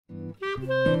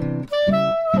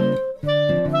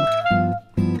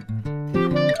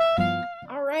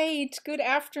All right, good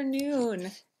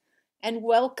afternoon and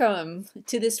welcome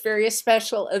to this very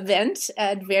special event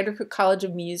at VanderCook College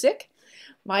of Music.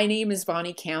 My name is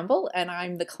Bonnie Campbell and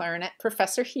I'm the clarinet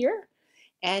professor here.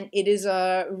 And it is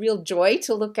a real joy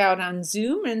to look out on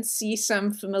Zoom and see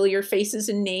some familiar faces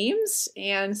and names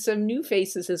and some new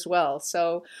faces as well.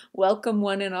 So welcome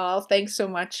one and all. Thanks so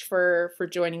much for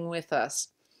joining with us.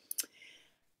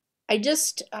 I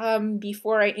just,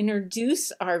 before I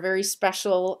introduce our very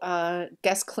special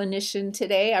guest clinician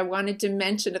today, I wanted to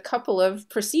mention a couple of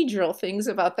procedural things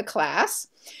about the class.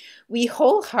 We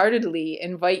wholeheartedly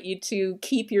invite you to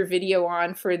keep your video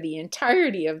on for the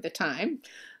entirety of the time.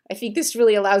 I think this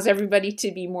really allows everybody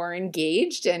to be more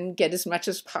engaged and get as much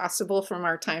as possible from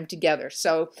our time together.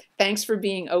 So thanks for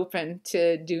being open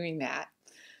to doing that.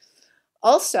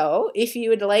 Also, if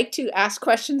you would like to ask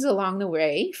questions along the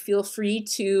way, feel free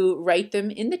to write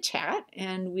them in the chat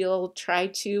and we'll try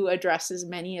to address as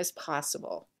many as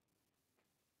possible.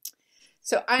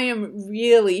 So I am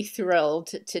really thrilled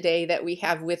today that we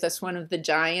have with us one of the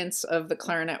giants of the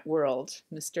clarinet world,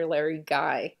 Mr. Larry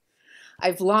Guy.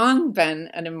 I've long been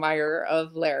an admirer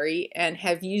of Larry and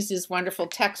have used his wonderful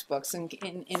textbooks. And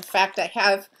in fact, I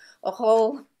have a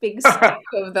whole big stack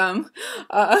of them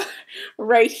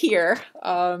right here.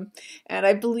 And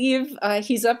I believe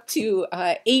he's up to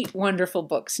 8 wonderful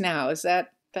books now. Is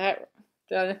that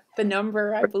the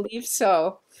number? I believe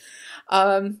so.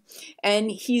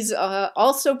 And he's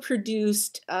also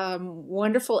produced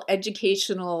wonderful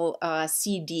educational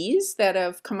CDs that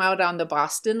have come out on the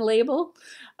Boston label.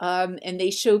 And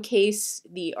they showcase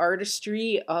the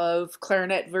artistry of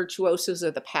clarinet virtuosos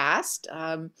of the past.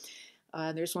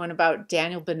 There's one about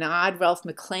Daniel Bernard, Ralph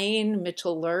McLean,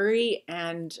 Mitchell Lurie,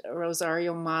 and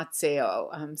Rosario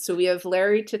Mazzeo. So we have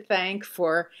Larry to thank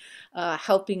for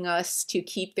helping us to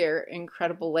keep their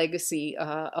incredible legacy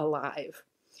alive.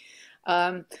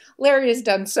 Larry has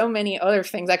done so many other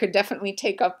things. I could definitely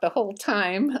take up the whole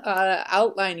time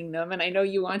outlining them, and I know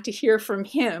you want to hear from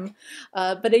him,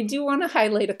 but I do want to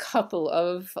highlight a couple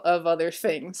of other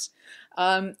things.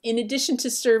 In addition to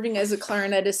serving as a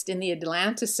clarinetist in the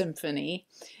Atlanta Symphony,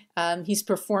 he's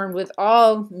performed with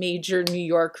all major New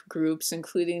York groups,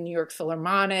 including New York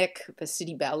Philharmonic, the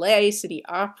City Ballet, City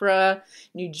Opera,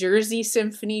 New Jersey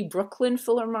Symphony, Brooklyn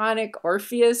Philharmonic,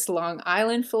 Orpheus, Long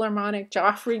Island Philharmonic,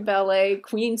 Joffrey Ballet,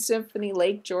 Queen Symphony,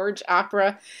 Lake George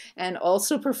Opera, and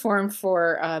also performed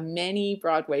for many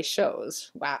Broadway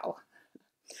shows. Wow.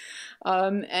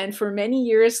 And for many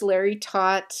years, Larry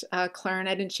taught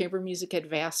clarinet and chamber music at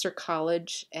Vassar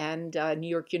College and New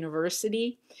York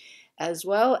University, as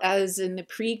well as in the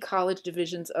pre-college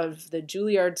divisions of the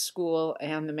Juilliard School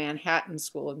and the Manhattan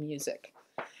School of Music.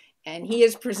 And he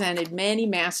has presented many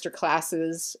master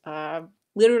classes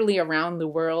literally around the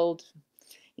world,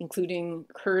 including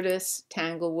Curtis,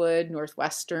 Tanglewood,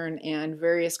 Northwestern, and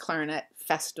various clarinet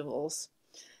festivals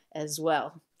as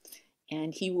well.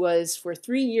 And he was, for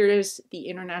 3 years, the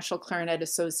International Clarinet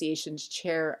Association's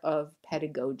chair of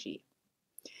pedagogy.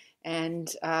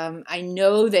 And I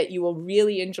know that you will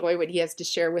really enjoy what he has to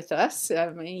share with us.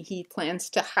 He plans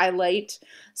to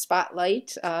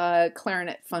spotlight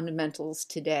clarinet fundamentals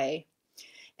today.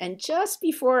 And just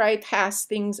before I pass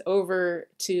things over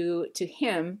to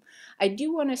him, I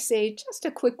do want to say just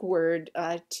a quick word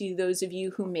to those of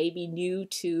you who may be new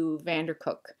to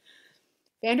VanderCook.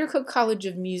 VanderCook College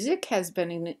of Music has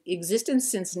been in existence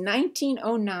since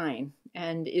 1909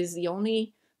 and is the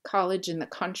only college in the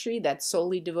country that's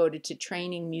solely devoted to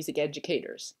training music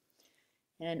educators.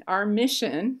 And our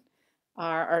mission,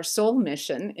 our sole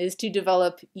mission, is to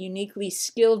develop uniquely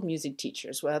skilled music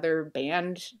teachers, whether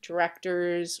band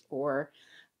directors or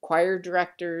choir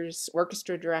directors,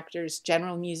 orchestra directors,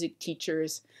 general music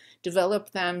teachers,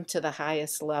 develop them to the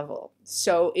highest level.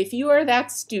 So if you are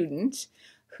that student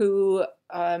who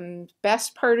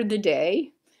best part of the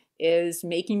day is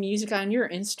making music on your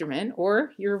instrument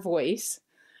or your voice,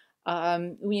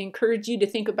 we encourage you to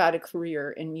think about a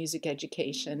career in music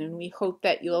education, and we hope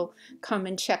that you'll come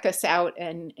and check us out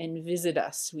and visit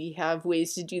us. We have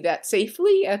ways to do that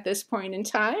safely at this point in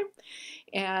time,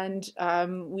 and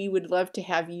we would love to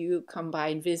have you come by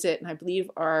and visit. And I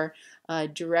believe our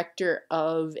director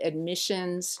of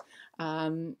admissions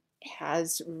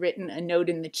has written a note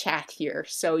in the chat here,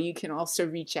 so you can also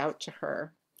reach out to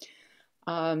her.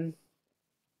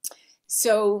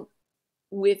 So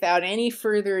without any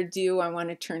further ado, I want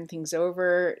to turn things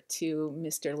over to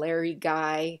Mr. Larry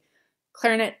Guy,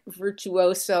 clarinet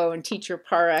virtuoso and teacher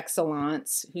par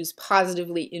excellence, who's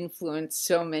positively influenced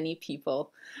so many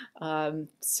people.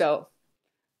 So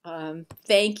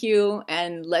Thank you,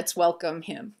 and let's welcome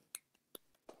him.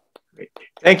 Great.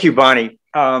 Thank you, Bonnie.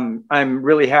 I'm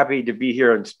really happy to be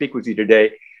here and speak with you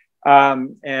today.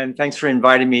 And thanks for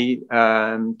inviting me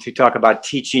to talk about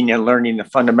teaching and learning the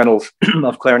fundamentals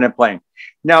of clarinet playing.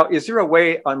 Now, is there a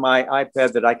way on my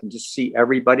iPad that I can just see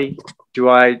everybody? Do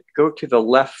I go to the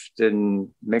left and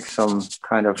make some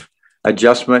kind of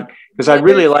adjustment? Because I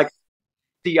really like to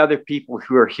see other people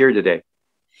who are here today.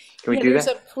 Can we do that?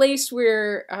 There's a place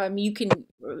where you can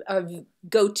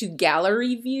go to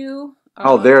gallery view.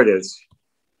 Oh, there it is.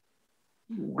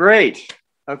 Great.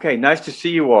 Okay, nice to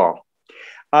see you all.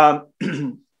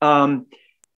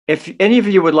 If any of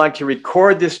you would like to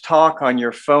record this talk on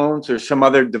your phones or some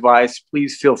other device,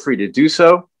 please feel free to do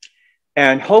so.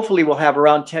 And hopefully we'll have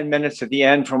around 10 minutes at the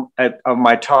end of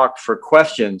my talk for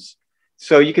questions.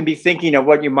 So you can be thinking of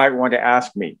what you might want to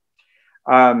ask me.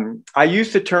 I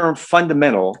use the term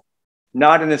fundamental,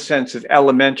 not in the sense of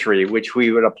elementary, which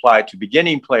we would apply to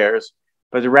beginning players,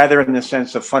 but rather in the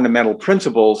sense of fundamental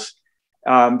principles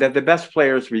that the best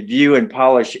players review and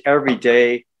polish every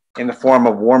day in the form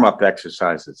of warm-up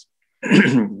exercises.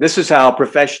 This is how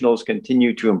professionals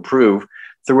continue to improve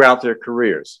throughout their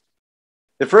careers.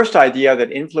 The first idea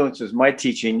that influences my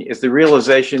teaching is the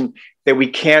realization that we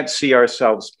can't see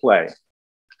ourselves play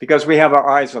because we have our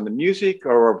eyes on the music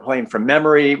or we're playing from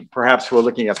memory, perhaps we're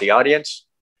looking at the audience.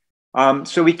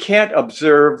 So we can't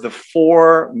observe the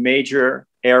four major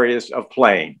areas of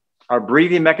playing: our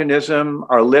breathing mechanism,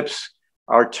 our lips,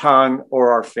 our tongue,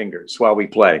 or our fingers while we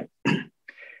play.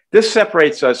 This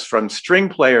separates us from string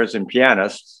players and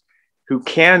pianists who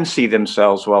can see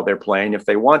themselves while they're playing if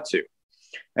they want to.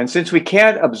 And since we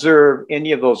can't observe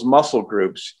any of those muscle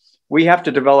groups, we have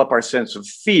to develop our sense of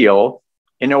feel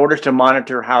in order to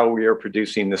monitor how we are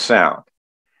producing the sound.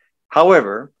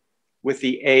 However, with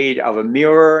the aid of a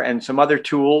mirror and some other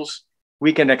tools,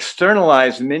 we can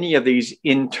externalize many of these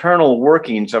internal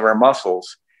workings of our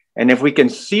muscles. And if we can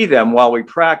see them while we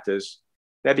practice,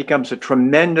 that becomes a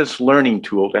tremendous learning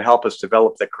tool to help us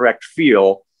develop the correct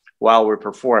feel while we're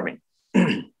performing.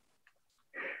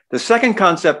 The second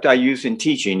concept I use in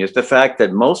teaching is the fact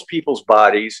that most people's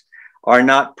bodies are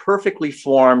not perfectly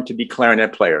formed to be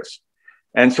clarinet players.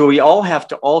 And so we all have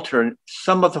to alter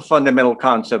some of the fundamental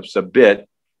concepts a bit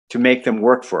to make them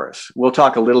work for us. We'll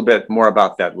talk a little bit more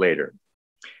about that later.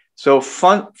 So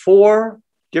four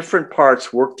different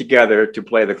parts work together to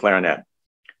play the clarinet: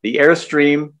 the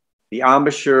airstream, the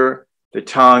embouchure, the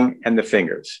tongue, and the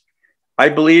fingers. I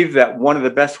believe that one of the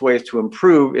best ways to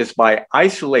improve is by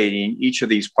isolating each of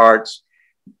these parts,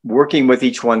 working with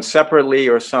each one separately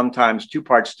or sometimes two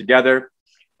parts together,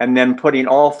 and then putting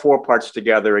all four parts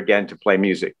together again to play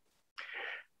music.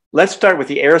 Let's start with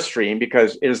the airstream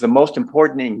because it is the most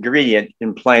important ingredient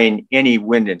in playing any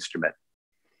wind instrument.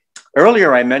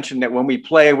 Earlier, I mentioned that when we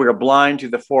play, we're blind to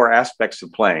the four aspects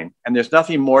of playing, and there's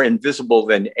nothing more invisible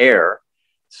than air.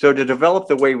 So to develop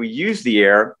the way we use the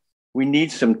air, we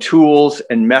need some tools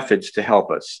and methods to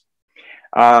help us.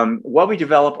 What we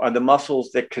develop are the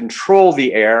muscles that control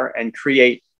the air and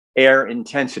create air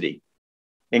intensity,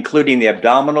 including the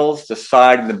abdominals, the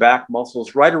side and the back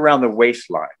muscles right around the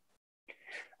waistline.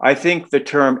 I think the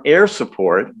term air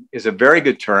support is a very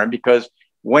good term because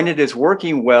when it is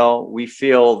working well, we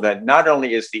feel that not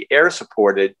only is the air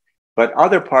supported, but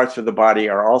other parts of the body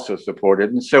are also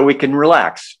supported. And so we can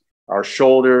relax our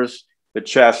shoulders, the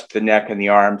chest, the neck, and the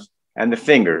arms, and the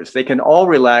fingers. They can all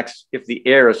relax if the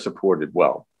air is supported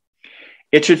well.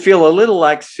 It should feel a little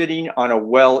like sitting on a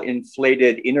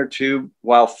well-inflated inner tube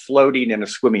while floating in a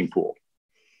swimming pool.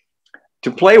 To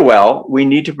play well, we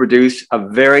need to produce a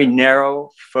very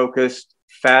narrow, focused,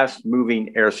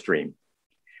 fast-moving airstream.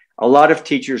 A lot of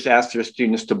teachers ask their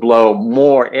students to blow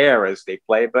more air as they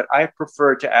play, but I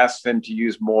prefer to ask them to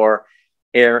use more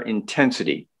air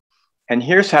intensity. And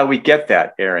here's how we get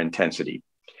that air intensity.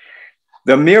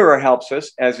 The mirror helps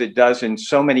us, as it does in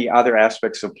so many other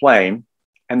aspects of playing.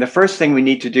 And the first thing we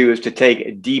need to do is to take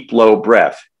a deep, low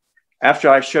breath. After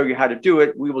I show you how to do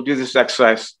it, we will do this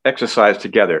exercise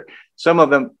together. Some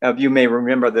of you may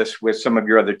remember this with some of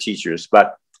your other teachers,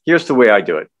 but here's the way I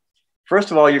do it. First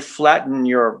of all, you flatten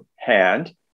your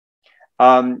hand,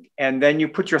 and then you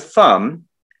put your thumb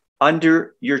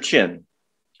under your chin.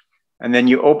 And then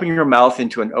you open your mouth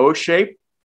into an O shape,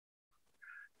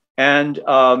 and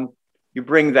you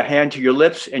bring the hand to your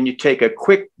lips, and you take a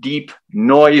quick, deep,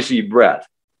 noisy breath.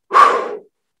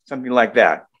 Something like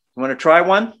that. You want to try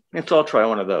one? Let's all try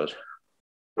one of those.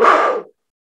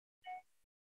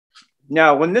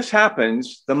 Now, when this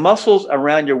happens, the muscles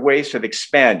around your waist have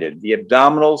expanded, the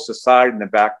abdominals, the side, and the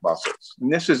back muscles. And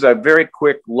this is a very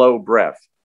quick, low breath.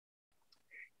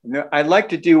 Now, I'd like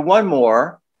to do one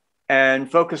more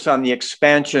and focus on the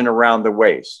expansion around the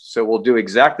waist. So we'll do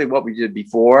exactly what we did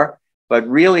before, but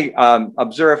really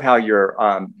observe how your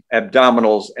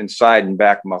abdominals and side and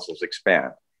back muscles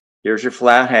expand. Here's your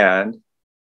flat hand,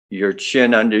 your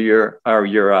chin under your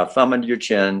thumb under your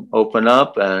chin, open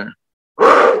up and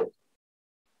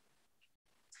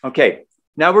okay.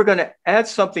 Now we're going to add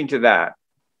something to that.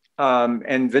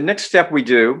 And the next step we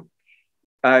do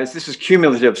is this is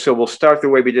cumulative. So we'll start the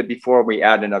way we did before, we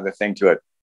add another thing to it.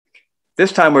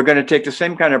 This time we're going to take the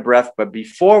same kind of breath, but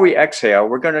before we exhale,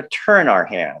 we're going to turn our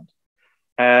hand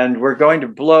and we're going to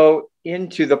blow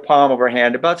into the palm of our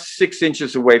hand about 6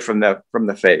 inches away from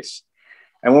the face.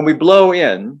 And when we blow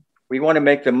in, we want to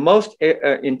make the most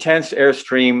intense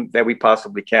airstream that we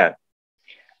possibly can.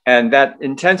 And that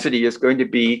intensity is going to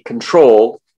be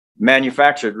controlled,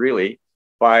 manufactured really,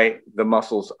 by the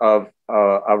muscles of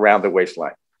around the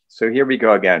waistline. So here we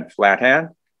go again, flat hand,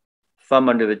 thumb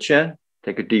under the chin,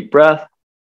 take a deep breath.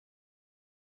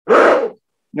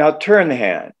 Now turn the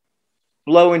hand,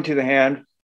 blow into the hand.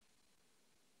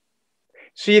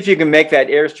 See if you can make that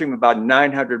airstream about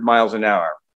 900 miles an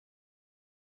hour.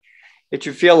 It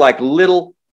should feel like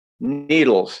little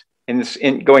needles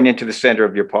going into the center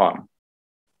of your palm.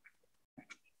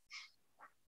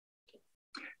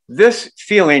 This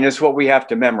feeling is what we have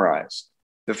to memorize.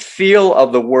 The feel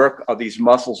of the work of these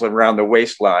muscles around the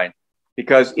waistline,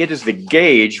 because it is the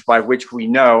gauge by which we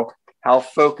know how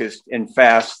focused and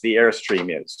fast the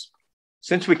airstream is.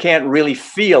 Since we can't really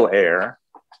feel air,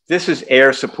 this is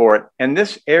air support, and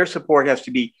this air support has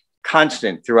to be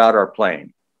constant throughout our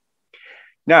playing.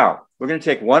 Now, we're going to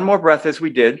take one more breath as we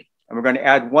did, and we're going to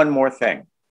add one more thing.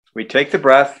 We take the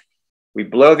breath, we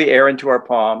blow the air into our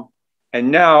palm, and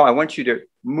now I want you to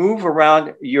move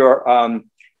around your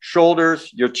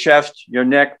shoulders, your chest, your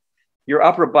neck, your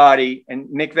upper body,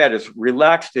 and make that as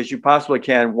relaxed as you possibly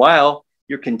can while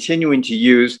you're continuing to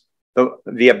use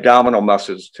the abdominal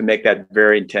muscles to make that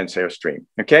very intense airstream.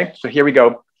 Okay, so here we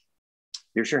go.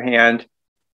 Here's your hand.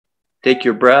 Take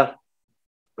your breath.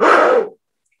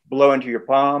 Blow into your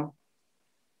palm.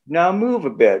 Now move a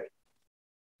bit.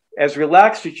 As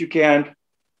relaxed as you can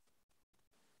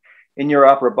in your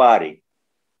upper body.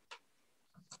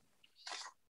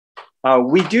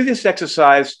 We do this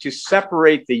exercise to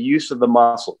separate the use of the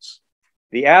muscles.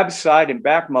 The abs, side, and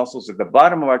back muscles at the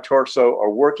bottom of our torso are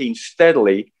working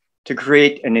steadily to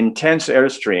create an intense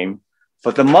airstream,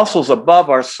 but the muscles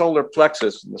above our solar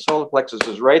plexus, and the solar plexus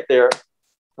is right there,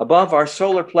 above our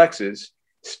solar plexus,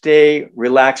 stay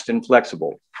relaxed and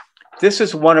flexible. This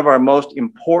is one of our most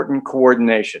important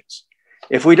coordinations.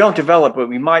 If we don't develop it,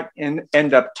 we might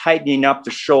end up tightening up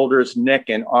the shoulders, neck,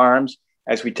 and arms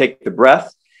as we take the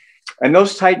breath. And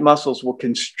those tight muscles will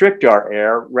constrict our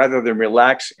air rather than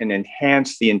relax and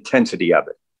enhance the intensity of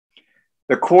it.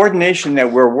 The coordination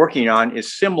that we're working on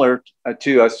is similar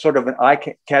to a sort of an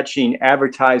eye-catching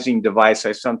advertising device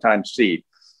I sometimes see.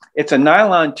 It's a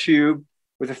nylon tube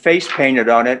with a face painted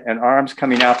on it and arms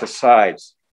coming out the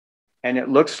sides. And it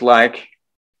looks like,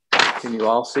 can you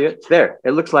all see it? There,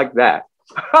 it looks like that.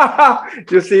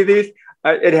 Do you see these?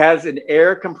 It has an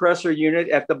air compressor unit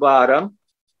at the bottom.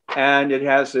 And it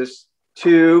has this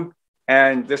tube,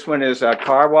 and this one is a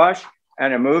car wash,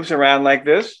 and it moves around like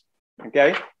this,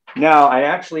 okay? Now, I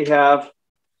actually have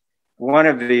one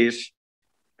of these.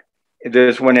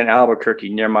 There's one in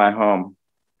Albuquerque near my home,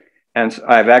 and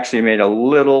I've actually made a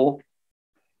little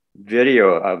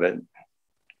video of it.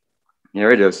 Here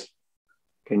it is.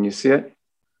 Can you see it?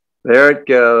 There it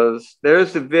goes.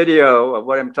 There's the video of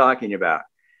what I'm talking about.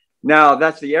 Now,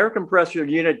 that's the air compressor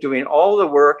unit doing all the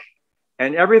work,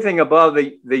 and everything above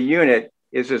the unit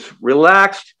is as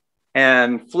relaxed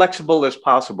and flexible as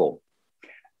possible.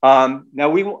 Now,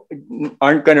 we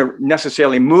aren't going to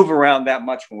necessarily move around that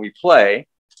much when we play,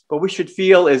 but we should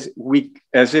feel as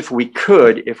if we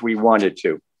could if we wanted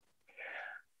to.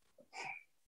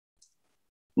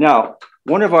 Now,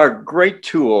 one of our great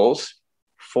tools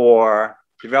for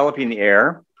developing the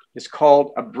air is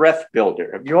called a breath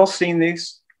builder. Have you all seen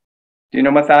these? Do you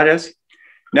know what that is?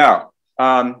 Now,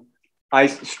 I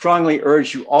strongly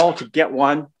urge you all to get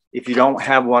one if you don't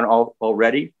have one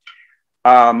already.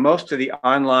 Most of the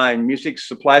online music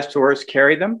supply stores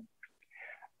carry them.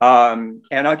 And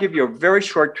I'll give you a very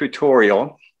short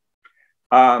tutorial.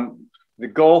 The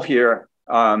goal here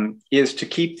is to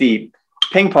keep the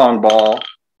ping pong ball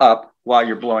up while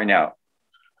you're blowing out.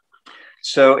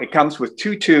 So it comes with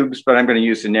 2 tubes, but I'm going to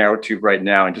use the narrow tube right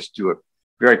now and just do a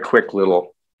very quick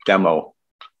little demo.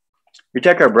 We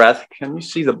take our breath. Can you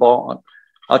see the ball?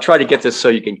 I'll try to get this so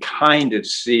you can kind of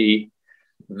see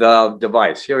the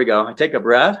device. Here we go. I take a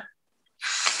breath.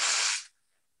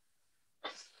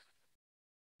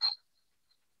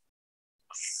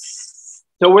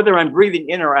 So whether I'm breathing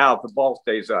in or out, the ball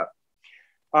stays up.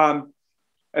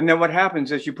 And then what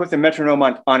happens is you put the metronome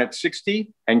on at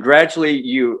 60, and gradually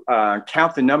you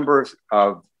count the number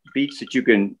of beats that you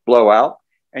can blow out,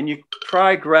 and you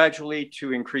try gradually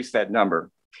to increase that number.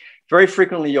 Very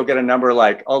frequently, you'll get a number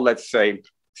like, oh, let's say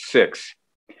 6.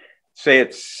 Say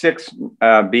it's 6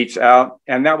 beats out,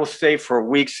 and that will stay for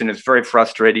weeks, and it's very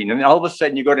frustrating. And all of a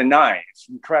sudden, you go to 9. It's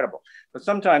incredible. But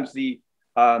sometimes the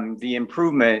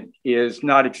improvement is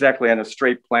not exactly on a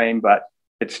straight plane, but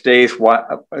it stays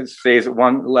at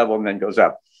one level and then goes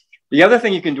up. The other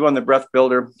thing you can do on the breath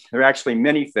builder, there are actually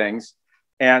many things,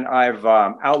 and I've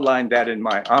outlined that in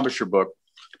my embouchure book.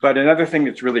 But another thing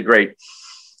that's really great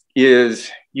is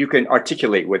you can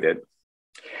articulate with it.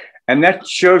 And that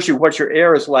shows you what your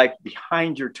air is like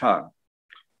behind your tongue.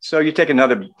 So you take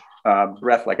another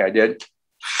breath like I did.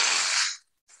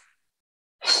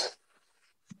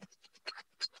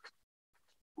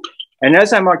 And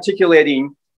as I'm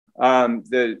articulating,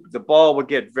 the ball will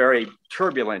get very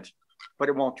turbulent, but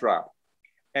it won't drop.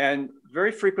 And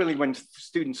very frequently when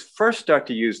students first start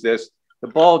to use this, the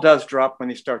ball does drop when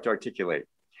they start to articulate.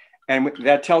 And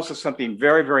that tells us something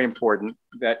very, very important,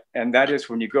 and that is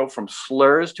when you go from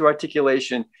slurs to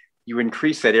articulation, you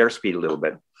increase that airspeed a little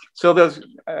bit. So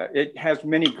it has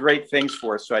many great things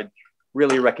for us, so I'd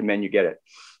really recommend you get it.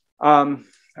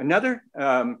 Another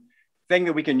thing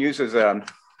that we can use as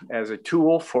a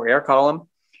tool for air column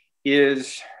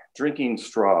is drinking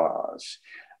straws.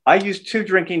 I use 2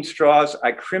 drinking straws.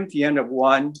 I crimp the end of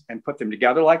one and put them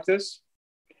together like this.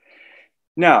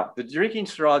 Now, the drinking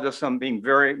straw does something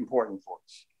very important for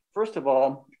us. First of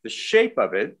all, the shape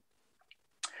of it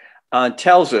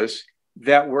tells us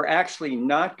that we're actually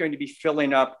not going to be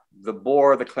filling up the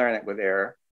bore of the clarinet with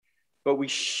air, but we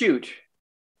shoot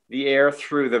the air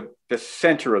through the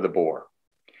center of the bore.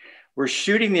 We're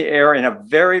shooting the air in a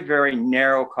very, very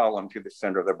narrow column to the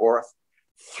center of the bore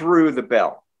through the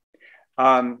bell.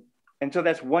 And so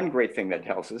that's one great thing that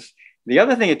tells us. The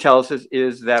other thing it tells us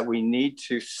is that we need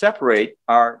to separate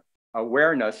our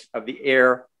awareness of the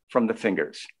air from the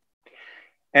fingers.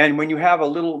 And when you have a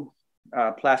little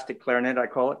plastic clarinet, I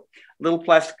call it, little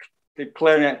plastic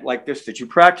clarinet like this that you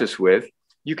practice with,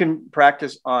 you can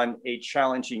practice on a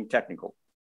challenging technical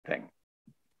thing.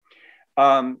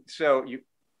 So you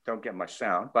don't get much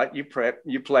sound, but you play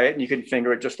it and you can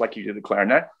finger it just like you do the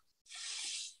clarinet.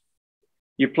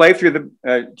 You play through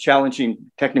the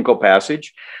challenging technical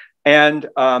passage, and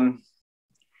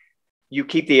you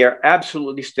keep the air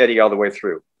absolutely steady all the way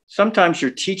through. Sometimes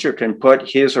your teacher can put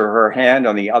his or her hand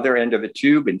on the other end of the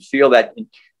tube and feel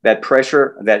that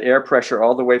pressure, that air pressure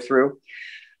all the way through.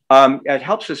 It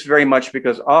helps us very much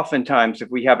because oftentimes if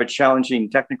we have a challenging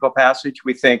technical passage,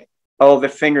 we think, oh, the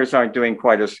fingers aren't doing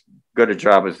quite as good a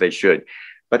job as they should.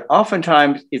 But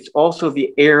oftentimes it's also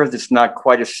the air that's not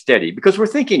quite as steady because we're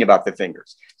thinking about the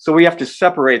fingers. So we have to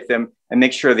separate them and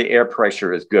make sure the air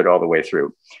pressure is good all the way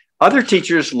through. Other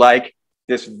teachers like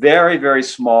this very, very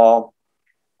small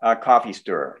coffee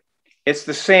stirrer. It's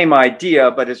the same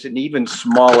idea, but it's an even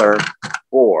smaller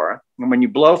bore. And when you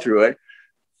blow through it,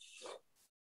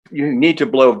 you need to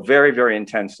blow very, very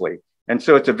intensely. And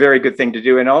so it's a very good thing to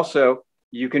do. And also,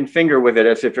 you can finger with it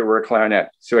as if it were a clarinet.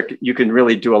 So you can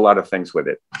really do a lot of things with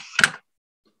it.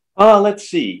 Let's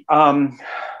see.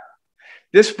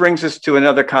 This brings us to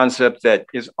another concept that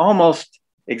is almost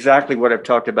exactly what I've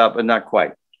talked about, but not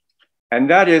quite. And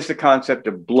that is the concept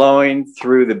of blowing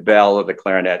through the bell of the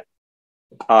clarinet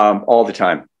all the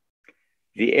time.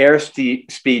 The air speed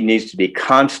needs to be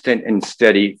constant and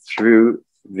steady through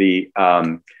the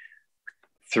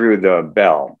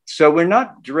bell. So we're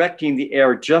not directing the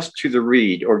air just to the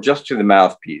reed or just to the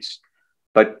mouthpiece,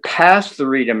 but past the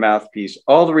reed and mouthpiece,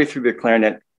 all the way through the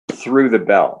clarinet, through the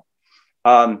bell.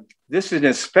 This is an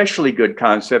especially good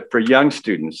concept for young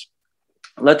students,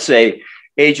 let's say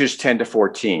ages 10 to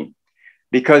 14,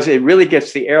 because it really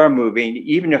gets the air moving,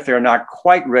 even if they're not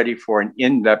quite ready for an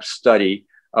in-depth study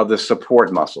of the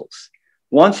support muscles.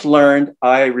 Once learned,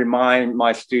 I remind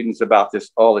my students about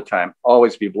this all the time,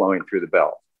 always be blowing through the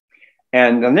bell.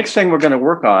 And the next thing we're going to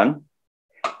work on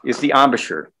is the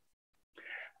embouchure.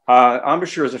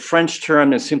 Embouchure is a French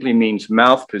term that simply means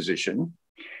mouth position.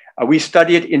 We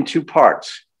study it in 2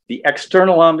 parts, the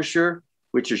external embouchure,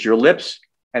 which is your lips,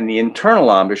 and the internal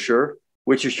embouchure,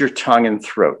 which is your tongue and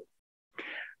throat.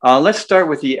 Let's start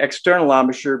with the external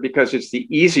embouchure because it's the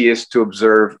easiest to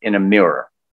observe in a mirror.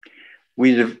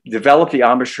 We develop the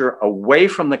embouchure away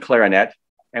from the clarinet,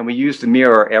 and we use the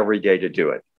mirror every day to do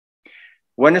it.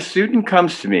 When a student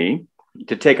comes to me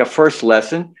to take a first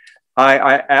lesson, I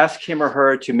ask him or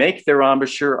her to make their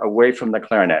embouchure away from the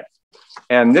clarinet.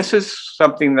 And this is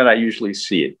something that I usually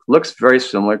see. It looks very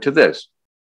similar to this.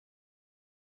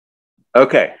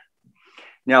 Okay.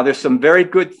 Now, there's some very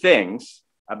good things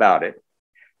about it,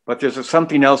 but there's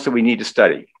something else that we need to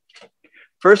study.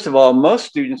 First of all, most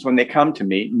students, when they come to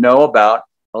me, know about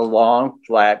a long,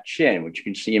 flat chin, which you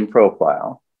can see in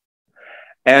profile.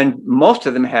 And most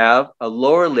of them have a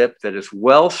lower lip that is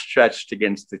well stretched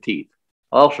against the teeth,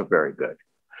 also very good.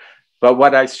 But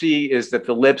what I see is that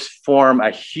the lips form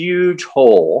a huge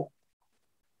hole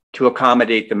to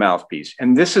accommodate the mouthpiece.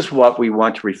 And this is what we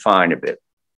want to refine a bit.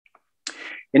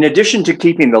 In addition to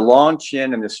keeping the long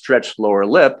chin and the stretched lower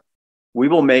lip, we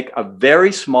will make a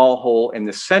very small hole in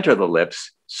the center of the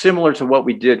lips, similar to what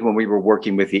we did when we were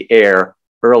working with the air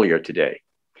earlier today.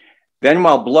 Then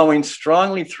while blowing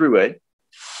strongly through it,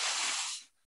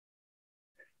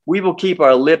 we will keep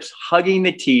our lips hugging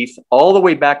the teeth all the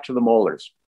way back to the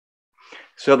molars.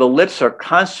 So the lips are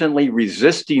constantly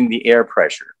resisting the air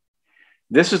pressure.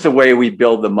 This is the way we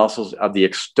build the muscles of the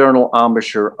external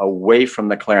embouchure away from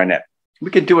the clarinet. We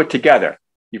can do it together.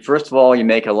 First of all, you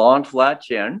make a long, flat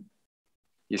chin.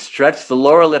 You stretch the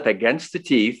lower lip against the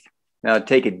teeth. Now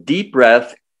take a deep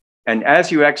breath. And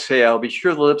as you exhale, be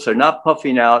sure the lips are not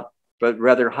puffing out, but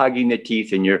rather hugging the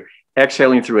teeth, and you're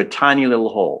exhaling through a tiny little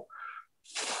hole.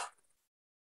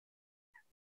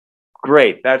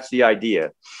 Great, that's the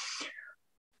idea.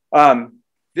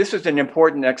 This is an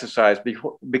important exercise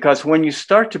because when you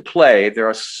start to play, there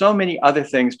are so many other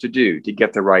things to do to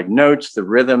get the right notes, the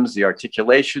rhythms, the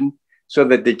articulation, so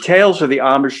that details of the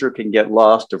embouchure can get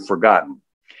lost or forgotten.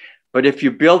 But if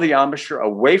you build the embouchure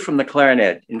away from the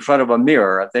clarinet in front of a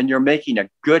mirror, then you're making a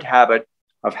good habit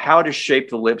of how to shape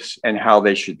the lips and how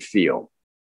they should feel.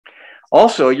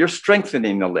 Also, you're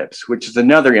strengthening the lips, which is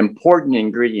another important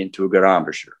ingredient to a good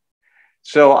embouchure.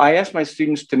 So I ask my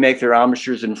students to make their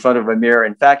embouchures in front of a mirror.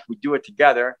 In fact, we do it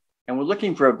together, and we're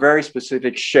looking for a very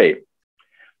specific shape.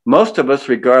 Most of us,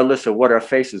 regardless of what our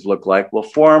faces look like, will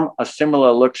form a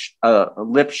similar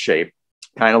lip shape,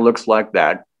 kind of looks like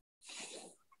that.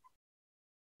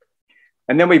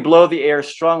 And then we blow the air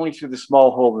strongly through the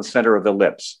small hole in the center of the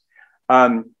lips.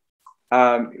 By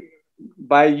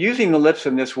using the lips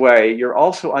in this way, you're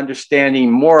also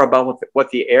understanding more about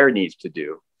what the air needs to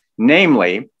do,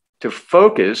 namely, to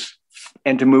focus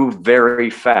and to move very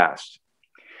fast.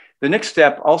 The next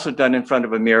step, also done in front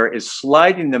of a mirror, is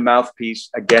sliding the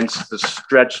mouthpiece against the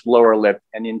stretched lower lip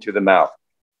and into the mouth.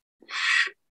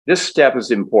 This step is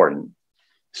important.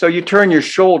 So you turn your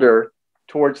shoulder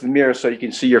towards the mirror so you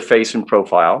can see your face in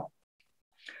profile.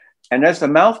 And as the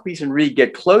mouthpiece and reed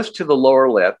get close to the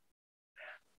lower lip,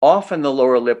 often the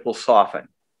lower lip will soften.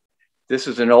 This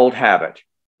is an old habit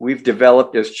we've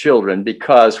developed as children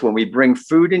because when we bring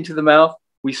food into the mouth,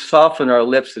 we soften our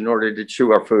lips in order to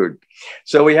chew our food.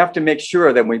 So we have to make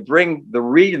sure that when we bring the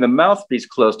reed and the mouthpiece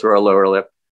close to our lower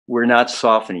lip, we're not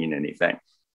softening anything.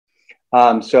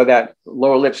 So that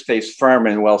lower lip stays firm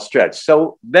and well stretched.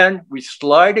 So then we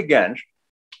slide again,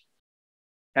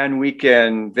 and we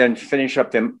can then finish up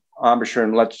the embouchure,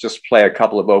 and let's just play a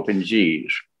couple of open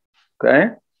Gs,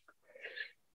 okay?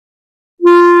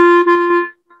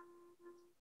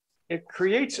 It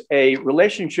creates a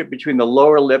relationship between the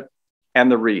lower lip and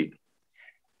the reed.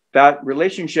 That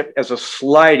relationship is a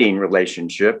sliding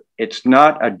relationship. It's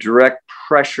not a direct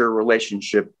pressure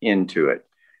relationship into it.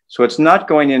 So it's not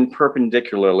going in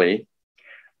perpendicularly,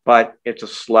 but it's a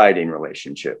sliding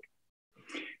relationship.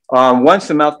 Once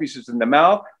the mouthpiece is in the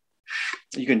mouth,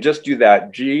 you can just do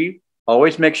that G.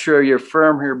 Always make sure you're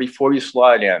firm here before you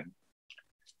slide in.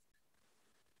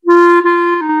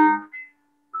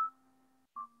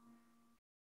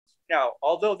 Now,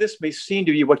 although this may seem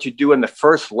to be what you do in the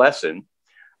first lesson,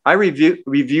 I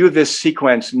review this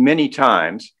sequence many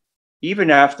times, even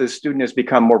after the student has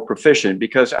become more proficient,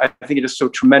 because I think it is so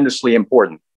tremendously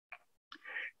important.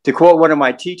 To quote one of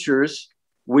my teachers,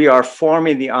 we are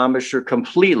forming the embouchure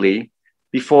completely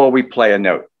before we play a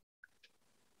note.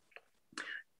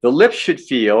 The lips should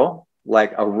feel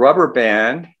like a rubber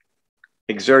band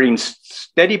exerting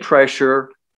steady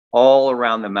pressure all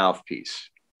around the mouthpiece.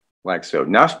 Like so,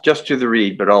 not just to the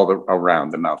reed, but all around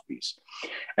the mouthpiece.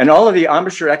 And all of the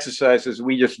embouchure exercises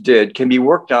we just did can be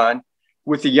worked on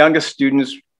with the youngest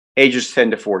students, ages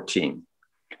 10 to 14.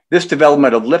 This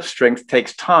development of lip strength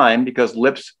takes time because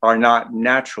lips are not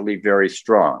naturally very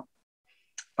strong.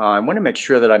 I want to make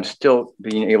sure that I'm still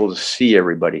being able to see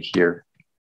everybody here.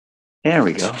 There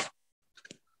we go.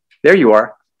 There you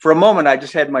are. For a moment, I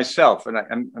just had myself, and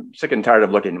I'm sick and tired of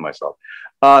looking at myself.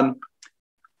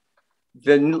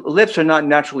 the lips are not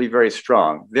naturally very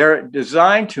strong. They're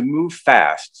designed to move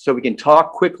fast so we can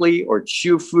talk quickly or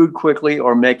chew food quickly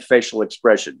or make facial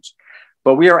expressions.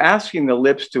 But we are asking the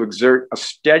lips to exert a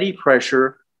steady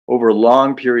pressure over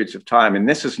long periods of time. And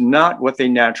this is not what they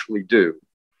naturally do.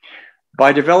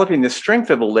 By developing the strength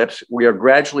of the lips, we are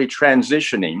gradually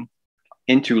transitioning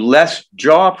into less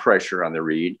jaw pressure on the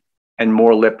reed and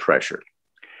more lip pressure.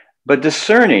 But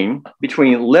discerning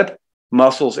between lip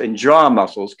muscles and jaw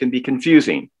muscles can be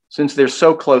confusing since they're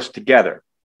so close together.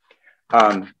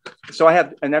 So I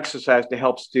have an exercise to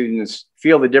help students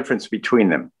feel the difference between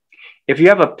them. If you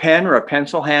have a pen or a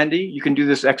pencil handy, you can do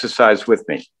this exercise with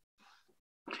me.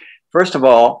 First of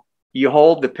all, you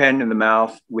hold the pen in the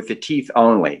mouth with the teeth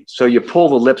only. So you pull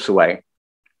the lips away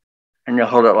and you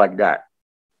hold it like that,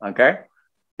 okay?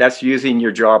 That's using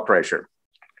your jaw pressure.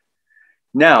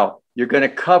 Now, you're gonna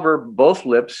cover both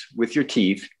lips with your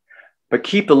teeth, but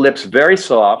keep the lips very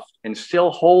soft and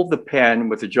still hold the pen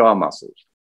with the jaw muscles,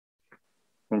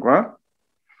 okay?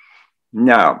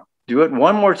 Now, do it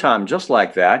one more time, just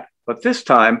like that, but this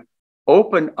time,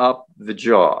 open up the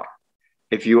jaw.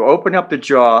 If you open up the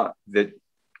jaw, the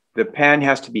pen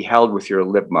has to be held with your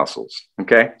lip muscles,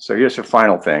 okay? So here's the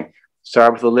final thing.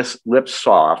 Start with the lips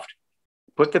soft,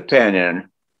 put the pen in,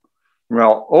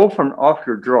 now open off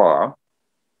your jaw,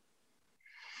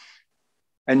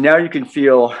 and now you can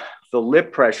feel the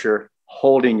lip pressure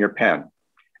holding your pen.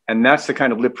 And that's the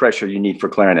kind of lip pressure you need for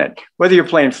clarinet. Whether you're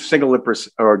playing single lip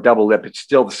or double lip, it's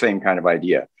still the same kind of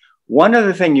idea. One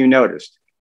other thing you noticed,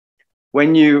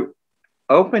 when you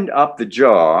opened up the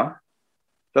jaw,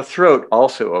 the throat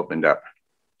also opened up.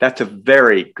 That's a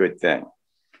very good thing.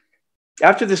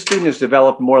 After the student has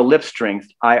developed more lip strength,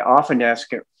 I often ask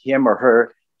him or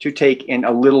her to take in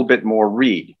a little bit more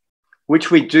reed,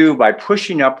 which we do by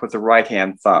pushing up with the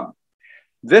right-hand thumb.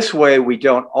 This way, we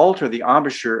don't alter the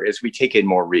embouchure as we take in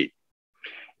more reed.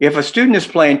 If a student is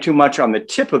playing too much on the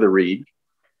tip of the reed,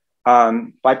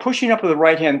 by pushing up with the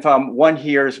right-hand thumb, one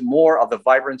hears more of the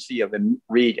vibrancy of the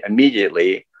reed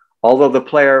immediately, although the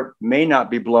player may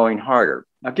not be blowing harder.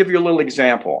 I'll give you a little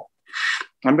example.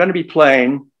 I'm going to be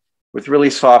playing with really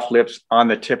soft lips on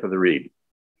the tip of the reed.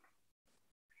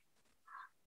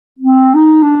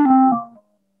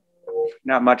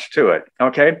 Not much to it,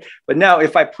 okay? But now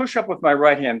if I push up with my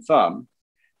right-hand thumb,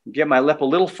 get my lip a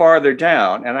little farther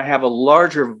down, and I have a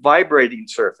larger vibrating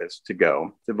surface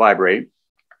to vibrate,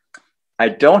 I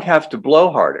don't have to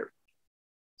blow harder.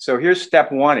 So here's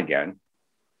step one again.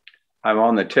 I'm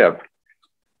on the tip.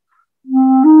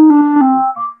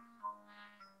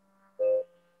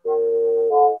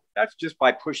 That's just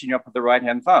by pushing up with the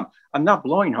right-hand thumb. I'm not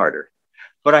blowing harder,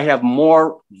 but I have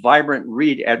more vibrant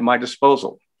reed at my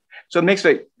disposal. So it makes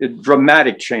a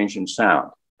dramatic change in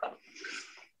sound.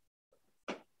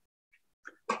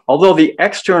 Although the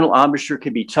external embouchure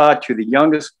can be taught to the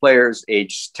youngest players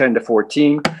aged 10 to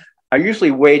 14, I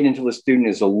usually wait until the student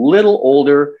is a little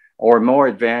older or more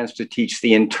advanced to teach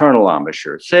the internal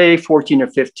embouchure, say 14 or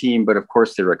 15, but of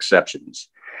course there are exceptions.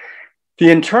 The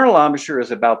internal embouchure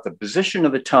is about the position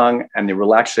of the tongue and the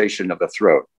relaxation of the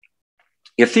throat.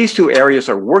 If these two areas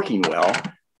are working well,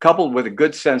 coupled with a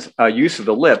good use of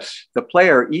the lips, the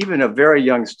player, even a very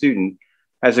young student,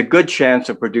 has a good chance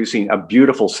of producing a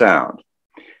beautiful sound.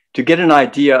 To get an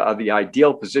idea of the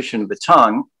ideal position of the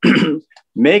tongue,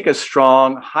 make a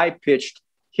strong, high-pitched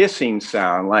hissing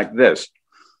sound like this.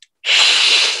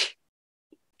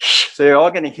 So you're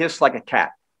all going to hiss like a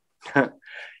cat.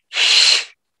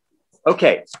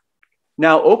 Okay,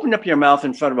 now open up your mouth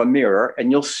in front of a mirror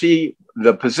and you'll see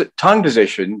the tongue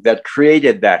position that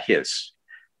created that hiss.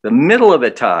 The middle of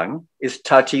the tongue is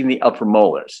touching the upper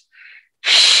molars.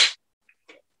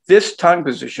 This tongue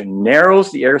position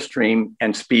narrows the airstream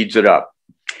and speeds it up.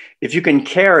 If you can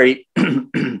carry,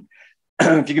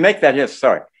 if you can make that hiss,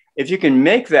 if you can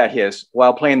make that hiss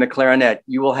while playing the clarinet,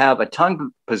 you will have a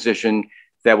tongue position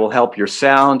that will help your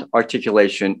sound,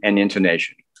 articulation, and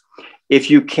intonation. If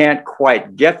you can't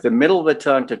quite get the middle of the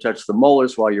tongue to touch the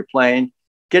molars while you're playing,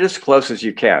 get as close as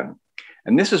you can.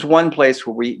 And this is one place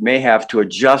where we may have to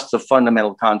adjust the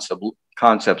fundamental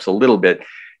concepts a little bit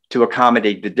to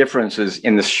accommodate the differences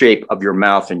in the shape of your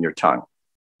mouth and your tongue.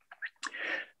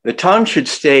 The tongue should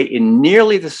stay in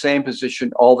nearly the same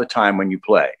position all the time when you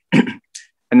play.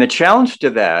 And the challenge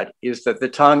to that is that the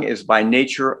tongue is by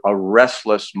nature a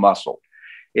restless muscle.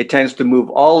 It tends to move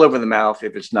all over the mouth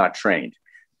if it's not trained.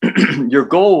 Your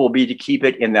goal will be to keep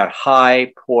it in that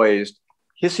high, poised,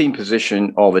 hissing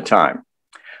position all the time.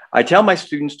 I tell my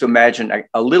students to imagine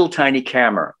a little tiny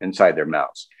camera inside their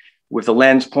mouths with the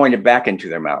lens pointed back into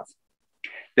their mouth.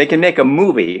 They can make a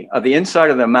movie of the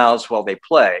inside of their mouths while they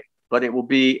play, but it will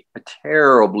be a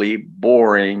terribly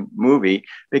boring movie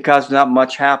because not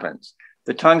much happens.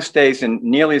 The tongue stays in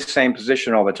nearly the same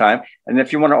position all the time. And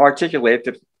if you want to articulate,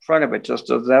 the front of it just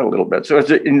does that a little bit. So it's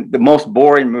the most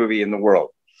boring movie in the world.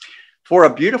 For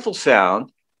a beautiful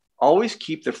sound, always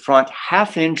keep the front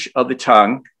half inch of the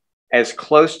tongue as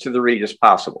close to the reed as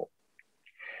possible.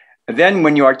 And then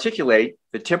when you articulate,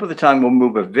 the tip of the tongue will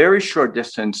move a very short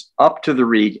distance up to the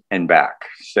reed and back.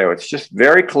 So it's just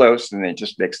very close, and it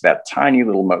just makes that tiny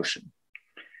little motion.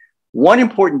 One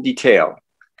important detail: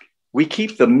 we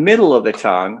keep the middle of the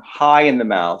tongue high in the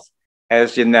mouth,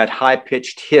 as in that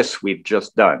high-pitched hiss we've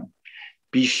just done.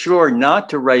 Be sure not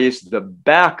to raise the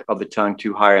back of the tongue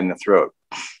too high in the throat.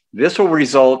 This will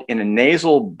result in a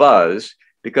nasal buzz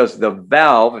because the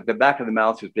valve at the back of the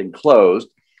mouth has been closed,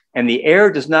 and the air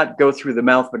does not go through the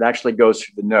mouth, but actually goes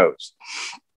through the nose.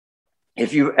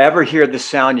 If you ever hear the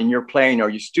sound in your playing or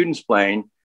your students playing,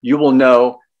 you will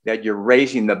know that you're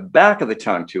raising the back of the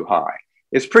tongue too high.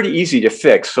 It's pretty easy to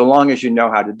fix so long as you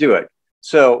know how to do it.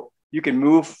 So you can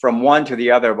move from one to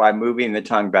the other by moving the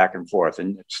tongue back and forth.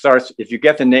 And it starts, if you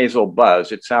get the nasal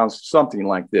buzz, it sounds something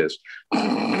like this.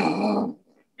 Can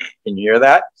you hear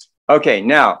that? Okay,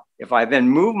 now, if I then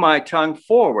move my tongue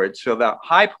forward so the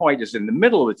high point is in the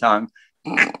middle of the tongue,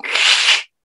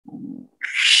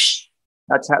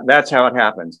 that's how it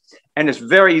happens. And it's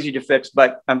very easy to fix,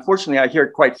 but unfortunately I hear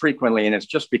it quite frequently, and it's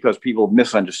just because people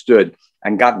misunderstood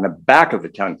and gotten the back of the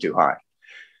tongue too high.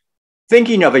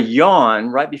 Thinking of a yawn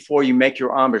right before you make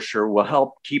your embouchure will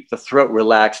help keep the throat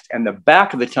relaxed and the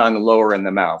back of the tongue lower in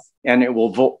the mouth, and it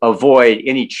will avoid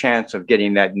any chance of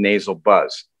getting that nasal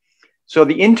buzz. So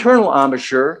the internal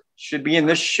embouchure should be in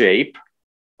the shape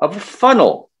of a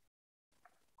funnel.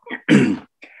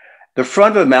 The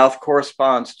front of the mouth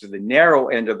corresponds to the narrow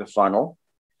end of the funnel,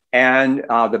 and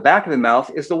the back of the mouth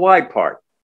is the wide part.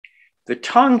 The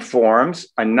tongue forms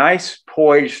a nice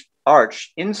poised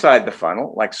arch inside the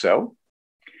funnel, like so,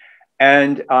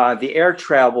 and the air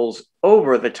travels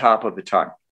over the top of the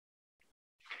tongue.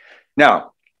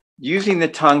 Now, using the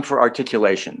tongue for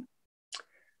articulation.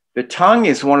 The tongue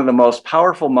is one of the most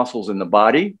powerful muscles in the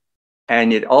body,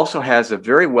 and it also has a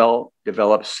very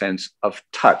well-developed sense of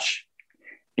touch.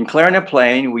 In clarinet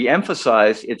playing, we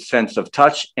emphasize its sense of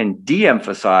touch and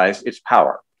de-emphasize its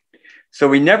power. So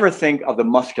we never think of the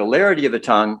muscularity of the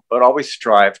tongue, but always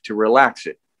strive to relax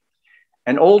it.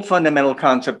 An old fundamental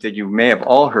concept that you may have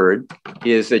all heard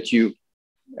is that you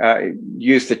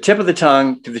use the tip of the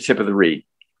tongue to the tip of the reed.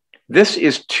 This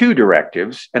is two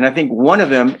directives, and I think one of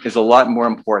them is a lot more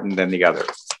important than the other.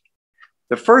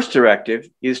 The first directive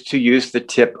is to use the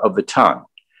tip of the tongue.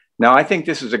 Now, I think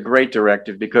this is a great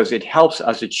directive because it helps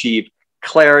us achieve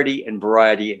clarity and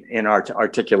variety in our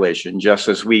articulation, just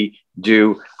as we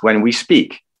do when we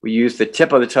speak. We use the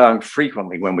tip of the tongue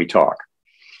frequently when we talk.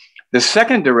 The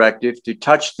second directive, to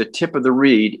touch the tip of the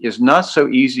reed, is not so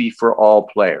easy for all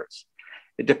players.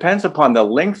 It depends upon the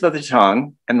length of the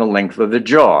tongue and the length of the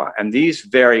jaw, and these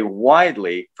vary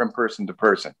widely from person to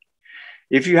person.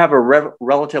 If you have a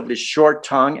relatively short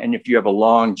tongue and if you have a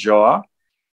long jaw,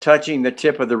 touching the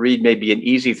tip of the reed may be an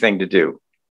easy thing to do.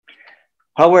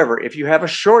 However, if you have a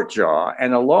short jaw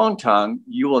and a long tongue,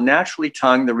 you will naturally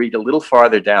tongue the reed a little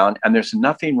farther down, and there's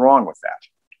nothing wrong with that.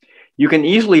 You can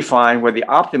easily find where the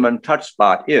optimum touch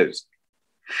spot is.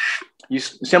 You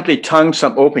simply tongue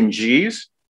some open G's,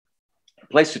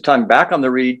 place the tongue back on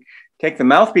the reed, take the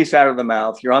mouthpiece out of the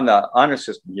mouth. You're on the honor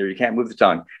system here. You can't move the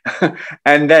tongue.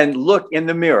 And then look in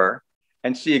the mirror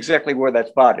and see exactly where that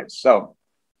spot is. So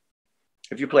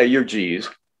if you play your G's,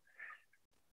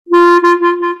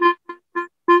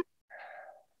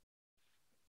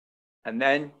 and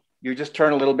then you just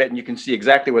turn a little bit and you can see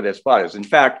exactly where that spot is. In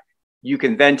fact, you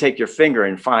can then take your finger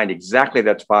and find exactly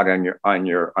that spot on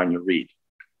your reed.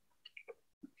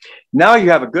 Now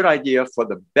you have a good idea for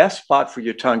the best spot for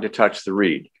your tongue to touch the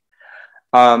reed.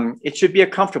 It should be a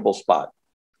comfortable spot.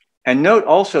 And note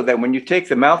also that when you take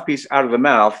the mouthpiece out of the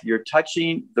mouth, you're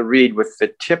touching the reed with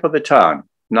the tip of the tongue,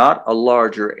 not a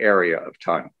larger area of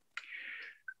tongue.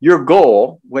 Your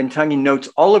goal when tonguing notes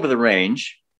all over the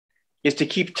range is to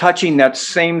keep touching that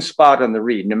same spot on the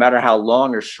reed, no matter how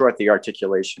long or short the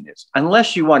articulation is,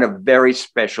 unless you want a very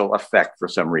special effect for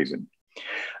some reason.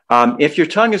 If your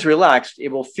tongue is relaxed, it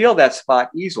will feel that spot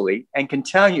easily and can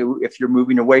tell you if you're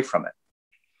moving away from it.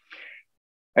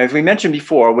 As we mentioned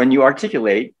before, when you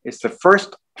articulate, it's the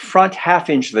first front half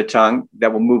inch of the tongue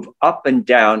that will move up and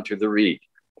down to the reed.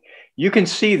 You can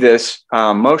see this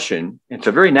motion. It's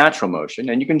a very natural motion,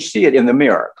 and you can see it in the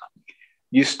mirror.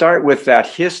 You start with that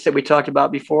hiss that we talked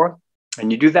about before, and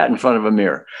you do that in front of a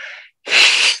mirror.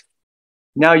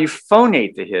 Now you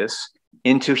phonate the hiss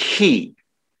into he.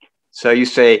 So you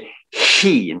say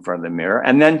he in front of the mirror,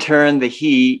 and then turn the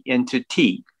he into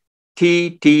T.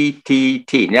 T, T, T,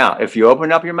 T. Now, if you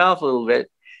open up your mouth a little bit,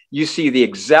 you see the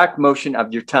exact motion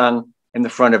of your tongue in the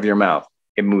front of your mouth.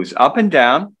 It moves up and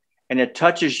down, and it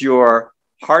touches your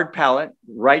hard palate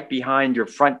right behind your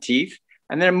front teeth,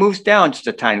 and then it moves down just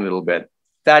a tiny little bit.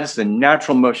 That is the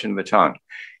natural motion of the tongue.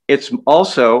 It's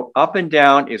also up and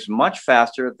down is much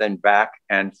faster than back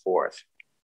and forth.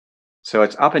 So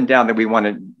it's up and down that we want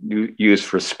to use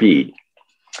for speed.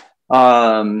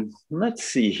 Let's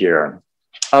see here.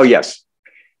 Oh, yes.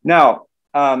 Now,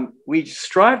 we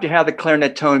strive to have the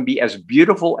clarinet tone be as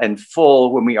beautiful and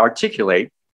full when we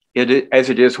articulate it as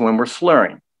it is when we're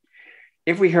slurring.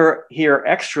 If we hear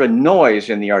extra noise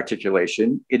in the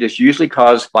articulation, it is usually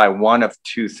caused by one of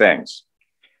two things.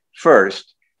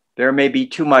 First, there may be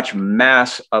too much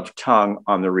mass of tongue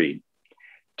on the reed.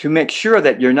 To make sure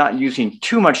that you're not using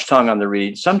too much tongue on the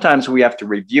reed, sometimes we have to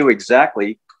review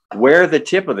exactly where the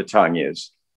tip of the tongue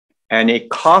is. And a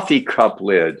coffee cup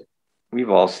lid, we've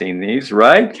all seen these,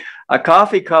 right? A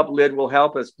coffee cup lid will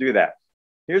help us do that.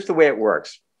 Here's the way it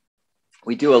works.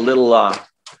 We do a little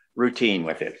routine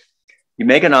with it. You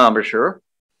make an embouchure,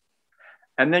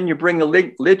 and then you bring the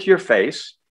lid to your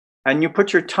face, and you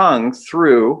put your tongue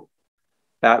through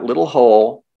that little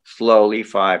hole slowly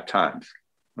 5 times.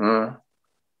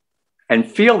 And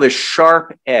feel the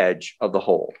sharp edge of the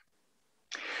hole.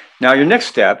 Now, your next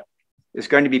step is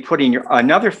going to be putting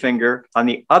another finger on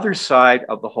the other side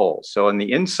of the hole. So on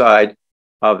the inside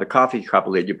of the coffee cup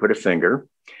lid, you put a finger.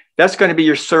 That's going to be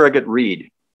your surrogate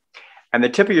reed. And the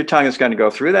tip of your tongue is going to go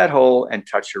through that hole and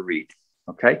touch your reed.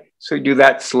 Okay, so you do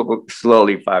that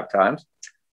slowly 5 times.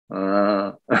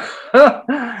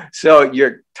 So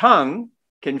your tongue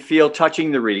can feel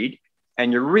touching the reed,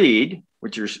 and your reed,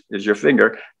 which is your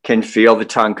finger, can feel the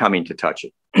tongue coming to touch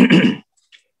it.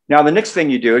 Now, the next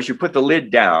thing you do is you put the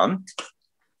lid down,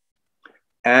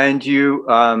 and you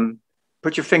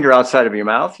put your finger outside of your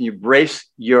mouth, and you brace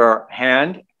your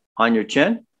hand on your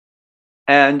chin.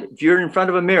 And if you're in front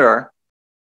of a mirror,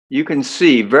 you can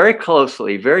see very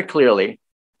closely, very clearly,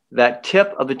 that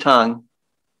tip of the tongue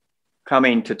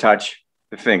coming to touch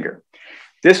the finger.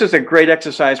 This is a great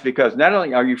exercise because not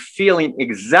only are you feeling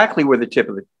exactly where the tip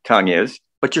of the tongue is,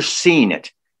 but you're seeing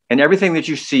it. And everything that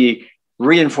you see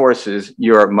reinforces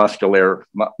your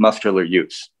muscular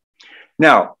use.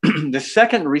 Now, the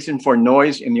second reason for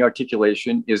noise in the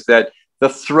articulation is that the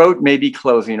throat may be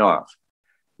closing off.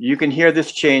 You can hear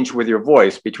this change with your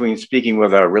voice between speaking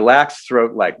with a relaxed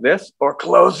throat like this or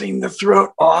closing the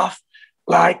throat off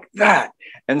like that.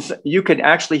 And so you can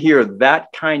actually hear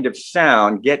that kind of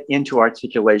sound get into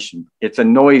articulation. It's a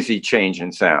noisy change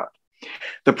in sound.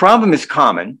 The problem is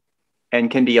common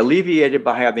and can be alleviated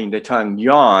by having the tongue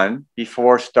yawn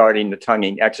before starting the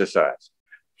tonguing exercise.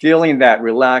 Feeling that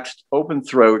relaxed, open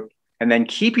throat, and then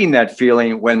keeping that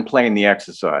feeling when playing the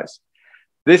exercise.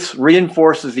 This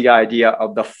reinforces the idea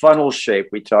of the funnel shape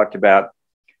we talked about,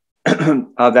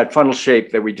 that funnel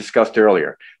shape that we discussed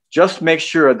earlier. Just make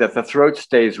sure that the throat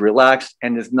stays relaxed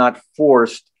and is not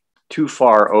forced too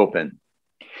far open.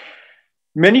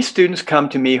 Many students come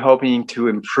to me hoping to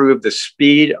improve the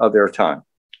speed of their tongue.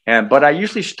 But I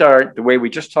usually start the way we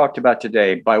just talked about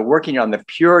today by working on the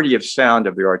purity of sound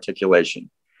of the articulation.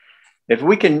 If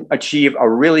we can achieve a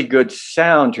really good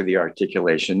sound to the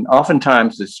articulation,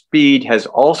 oftentimes the speed has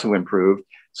also improved,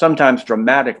 sometimes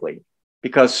dramatically,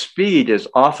 because speed is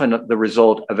often the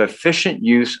result of efficient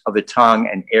use of the tongue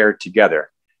and air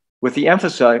together, with the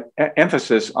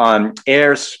emphasis on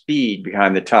air speed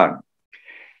behind the tongue.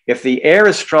 If the air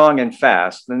is strong and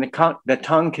fast, then the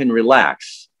tongue can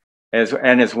relax.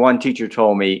 And as one teacher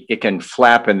told me, it can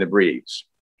flap in the breeze.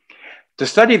 To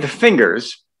study the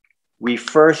fingers, we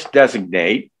first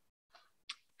designate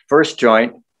first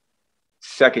joint,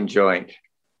 second joint,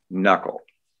 knuckle.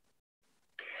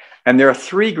 And there are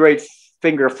 3 great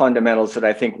finger fundamentals that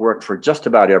I think work for just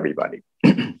about everybody.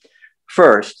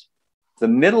 First, the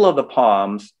middle of the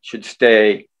palms should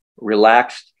stay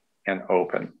relaxed and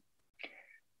open,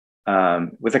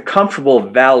 with a comfortable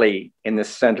valley in the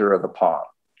center of the palm.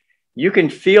 You can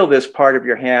feel this part of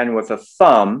your hand with the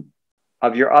thumb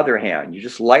of your other hand. You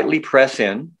just lightly press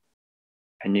in,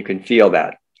 and you can feel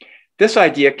that. This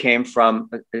idea came from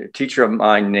a teacher of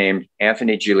mine named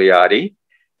Anthony Gigliotti,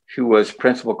 who was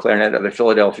principal clarinet of the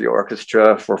Philadelphia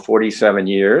Orchestra for 47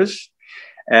 years,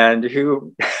 and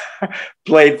who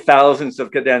played thousands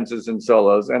of cadenzas and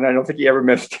solos, and I don't think he ever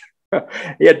missed.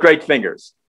 He had great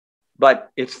fingers, but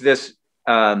it's this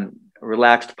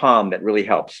relaxed palm that really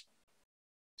helps.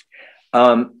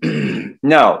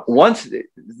 Now, once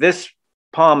this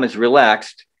palm is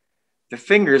relaxed, the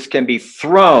fingers can be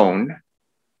thrown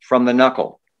from the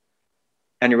knuckle.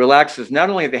 And it relaxes not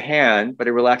only the hand, but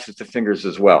it relaxes the fingers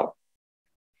as well.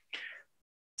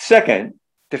 Second,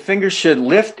 the fingers should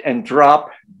lift and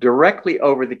drop directly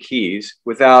over the keys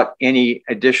without any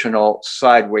additional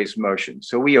sideways motion.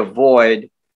 So we avoid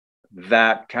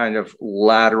that kind of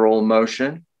lateral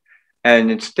motion and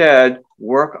instead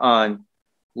work on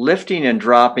lifting and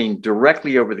dropping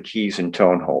directly over the keys and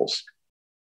tone holes.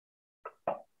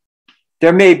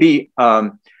 There may be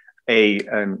an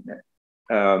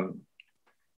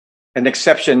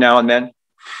exception now and then.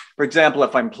 For example,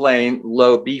 if I'm playing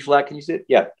low B flat, can you see it?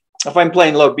 Yeah. If I'm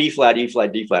playing low B flat, E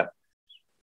flat, D flat,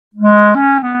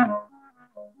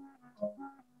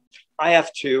 I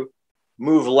have to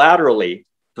move laterally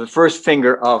the first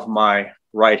finger of my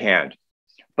right hand.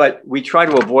 But we try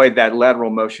to avoid that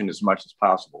lateral motion as much as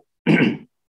possible.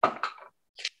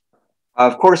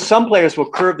 Of course, some players will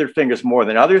curve their fingers more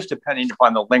than others, depending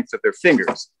upon the length of their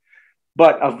fingers.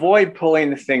 But avoid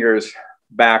pulling the fingers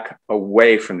back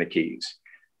away from the keys,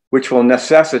 which will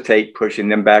necessitate pushing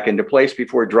them back into place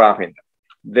before dropping them,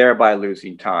 thereby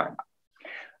losing time.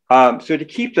 So to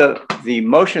keep the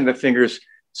motion of the fingers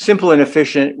simple and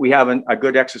efficient, we have a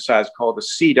good exercise called the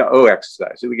C to O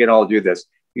exercise. So we can all do this.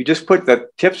 You just put the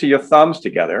tips of your thumbs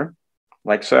together,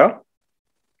 like so.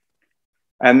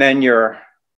 And then your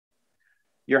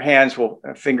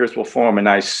fingers will form a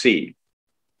nice C,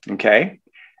 okay?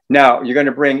 Now, you're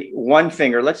gonna bring one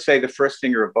finger, let's say the first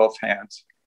finger of both hands,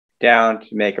 down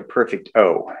to make a perfect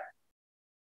O.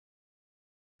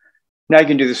 Now you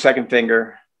can do the second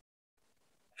finger,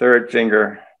 third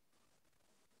finger,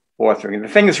 fourth finger. The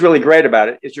thing that's really great about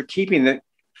it is you're keeping the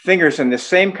fingers in the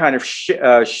same kind of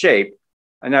shape,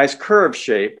 a nice curved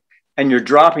shape, and you're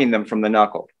dropping them from the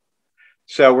knuckle.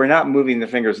 So we're not moving the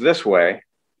fingers this way,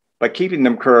 but keeping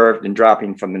them curved and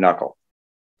dropping from the knuckle.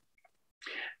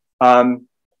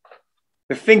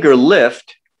 The finger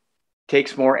lift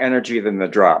takes more energy than the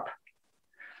drop.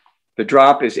 The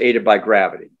drop is aided by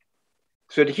gravity.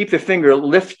 So to keep the finger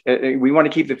lift, we want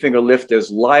to keep the finger lift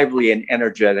as lively and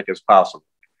energetic as possible.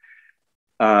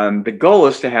 The goal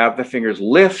is to have the fingers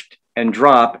lift and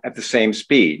drop at the same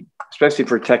speed, especially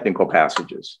for technical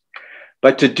passages.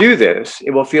 But to do this,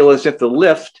 it will feel as if the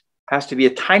lift has to be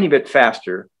a tiny bit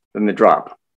faster than the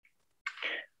drop.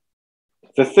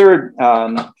 The third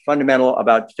fundamental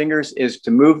about fingers is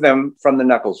to move them from the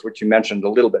knuckles, which you mentioned a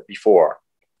little bit before.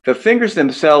 The fingers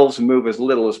themselves move as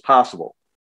little as possible,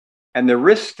 and the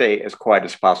wrists stay as quiet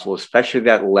as possible, especially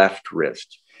that left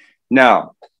wrist.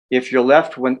 Now, if your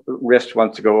left wrist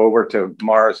wants to go over to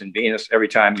Mars and Venus every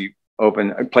time you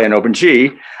play an open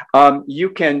G, you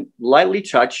can lightly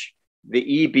touch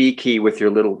the EB key with your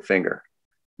little finger.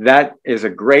 That is a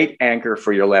great anchor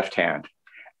for your left hand.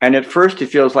 And at first, it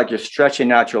feels like you're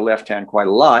stretching out your left hand quite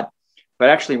a lot, but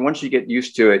actually, once you get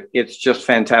used to it, it's just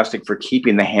fantastic for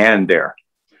keeping the hand there.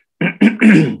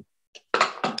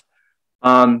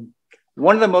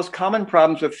 One of the most common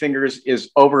problems with fingers is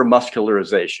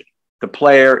over-muscularization. The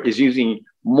player is using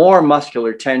more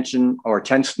muscular tension or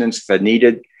tenseness than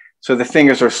needed, so the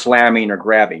fingers are slamming or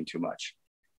grabbing too much.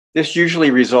 This usually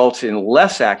results in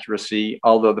less accuracy,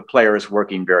 although the player is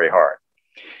working very hard.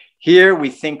 Here, we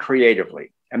think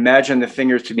creatively. Imagine the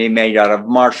fingers to be made out of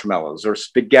marshmallows or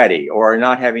spaghetti or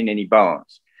not having any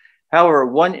bones. However,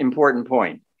 one important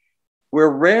point, we're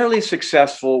rarely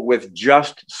successful with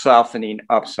just softening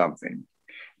up something.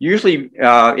 Usually,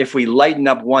 if we lighten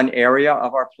up one area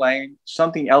of our playing,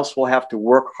 something else will have to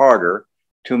work harder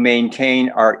to maintain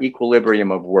our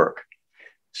equilibrium of work.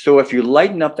 So if you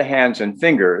lighten up the hands and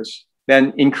fingers,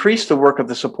 then increase the work of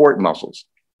the support muscles.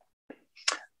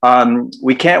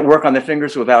 We can't work on the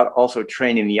fingers without also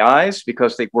training the eyes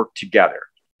because they work together.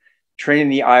 Training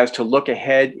the eyes to look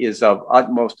ahead is of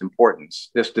utmost importance.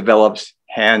 This develops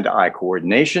hand-eye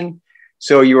coordination.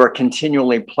 So you are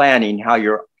continually planning how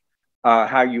you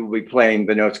will be playing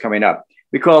the notes coming up.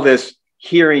 We call this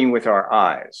hearing with our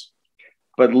eyes.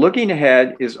 But looking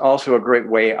ahead is also a great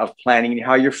way of planning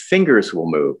how your fingers will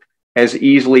move as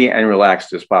easily and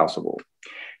relaxed as possible.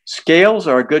 Scales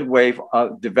are a good way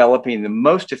of developing the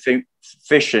most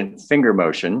efficient finger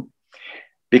motion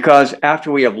because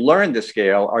after we have learned the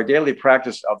scale, our daily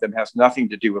practice of them has nothing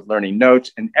to do with learning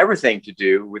notes and everything to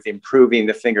do with improving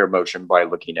the finger motion by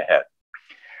looking ahead.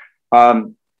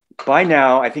 By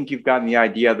now, I think you've gotten the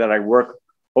idea that I work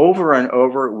over and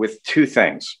over with two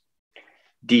things,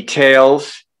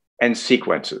 details and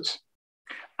sequences.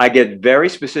 I get very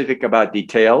specific about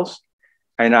details,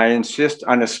 and I insist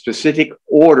on a specific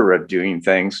order of doing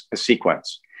things, a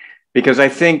sequence, because I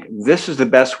think this is the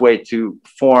best way to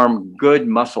form good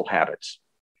muscle habits.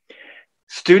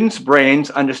 Students' brains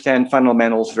understand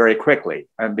fundamentals very quickly,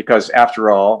 because after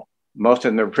all, most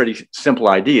of them are pretty simple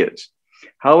ideas.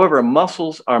 However,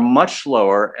 muscles are much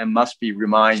slower and must be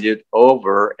reminded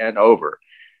over and over.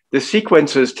 The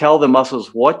sequences tell the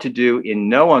muscles what to do in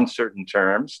no uncertain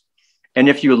terms. And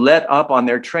if you let up on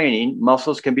their training,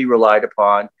 muscles can be relied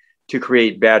upon to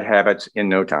create bad habits in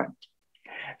no time.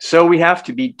 So we have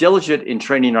to be diligent in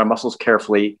training our muscles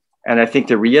carefully. And I think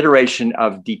the reiteration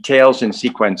of details and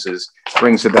sequences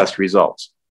brings the best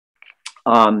results.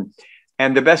 And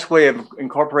the best way of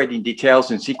incorporating details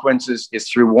and sequences is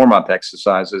through warm-up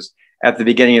exercises at the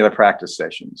beginning of the practice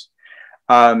sessions.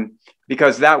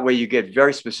 Because that way you get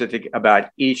very specific about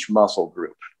each muscle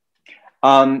group.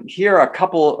 Here are a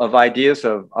couple of ideas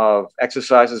of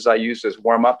exercises I use as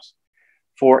warm-ups.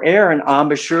 For air and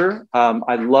embouchure,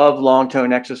 I love long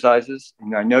tone exercises.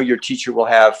 And I know your teacher will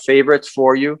have favorites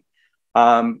for you.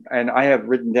 And I have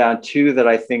written down two that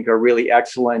I think are really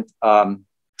excellent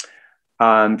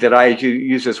that I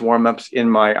use as warm-ups in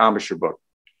my embouchure book.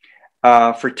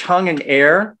 For tongue and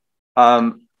air,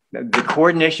 the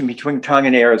coordination between tongue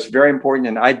and air is very important.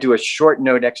 And I do a short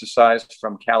note exercise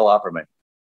from Cal Opperman.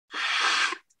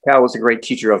 Cal was a great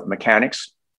teacher of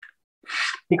mechanics.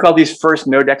 He called these first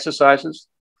note exercises.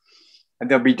 And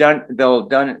they'll be done at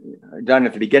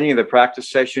the beginning of the practice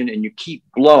session, and you keep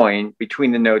blowing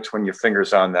between the notes when your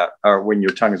fingers on that, or when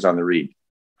your tongue is on the reed.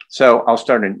 So I'll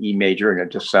start in E major, and it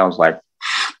just sounds like.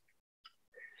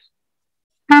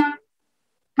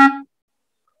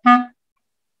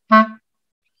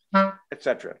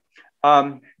 Etc.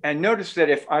 And notice that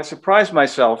if I surprise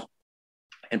myself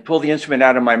and pull the instrument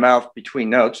out of my mouth between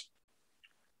notes,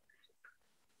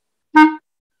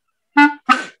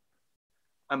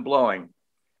 I'm blowing.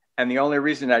 And the only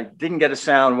reason I didn't get a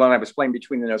sound when I was playing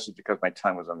between the notes is because my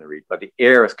tongue was on the reed, but the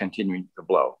air is continuing to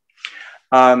blow.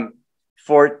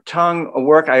 For tongue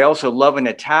work, I also love an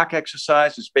attack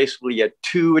exercise. It's basically a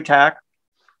two attack.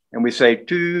 And we say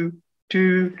two,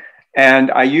 two.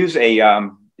 And I use a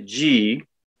G.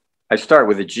 I start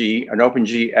with a G, an open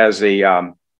G as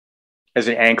an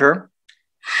anchor.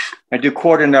 I do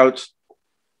quarter notes.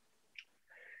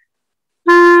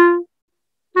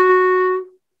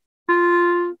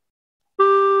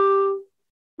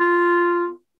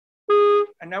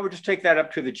 And now we just take that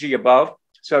up to the G above.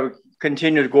 So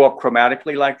continue to go up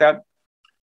chromatically like that.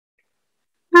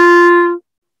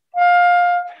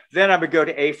 Then I would go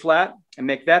to A flat and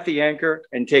make that the anchor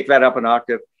and take that up an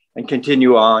octave and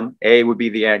continue on. A would be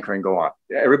the anchor and go on.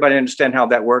 Everybody understand how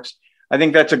that works? I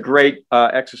think that's a great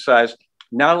exercise,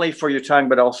 not only for your tongue,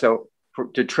 but also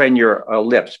to train your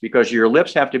lips, because your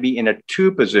lips have to be in a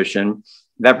two position.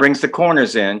 That brings the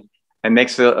corners in and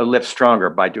makes the lips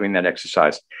stronger by doing that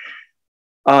exercise.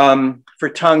 For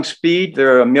tongue speed,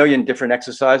 there are a million different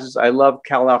exercises. I love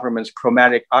Cal Opperman's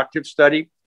chromatic octave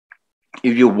study.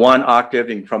 You do one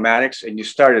octave in chromatics and you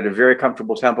start at a very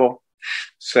comfortable tempo,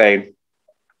 say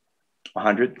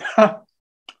 100.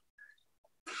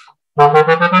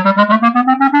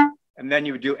 And then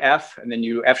you do F, and then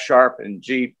you do F sharp and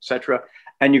G, etc.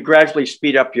 And you gradually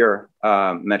speed up your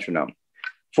metronome.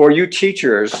 For you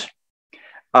teachers,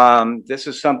 this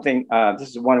is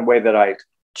one way that I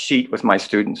cheat with my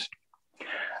students.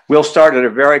 We'll start at a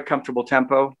very comfortable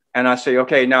tempo, and I say,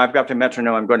 okay, now I've got the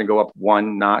metronome, I'm going to go up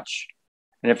one notch.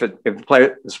 And if the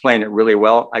player is playing it really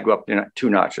well, I go up two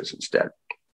notches instead.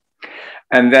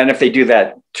 And then if they do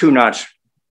that two notch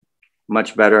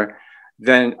much better,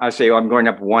 then I say, oh, I'm going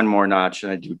up one more notch,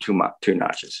 and I do two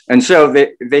notches. And so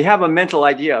they have a mental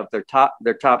idea of their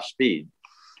top speed.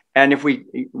 And if we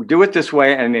do it this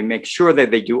way and they make sure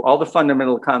that they do all the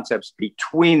fundamental concepts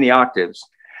between the octaves,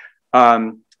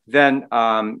 then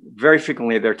very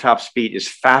frequently their top speed is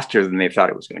faster than they thought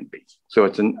it was going to be. So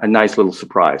it's a nice little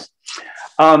surprise.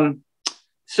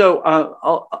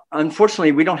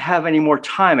 Unfortunately, we don't have any more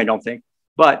time, I don't think.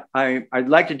 But I'd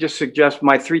like to just suggest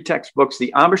my three textbooks.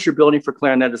 The Embouchure Building for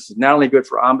Clarinetists is not only good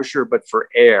for embouchure, but for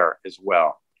air as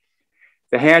well.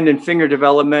 The Hand and Finger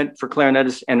Development for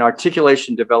Clarinetists and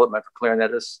Articulation Development for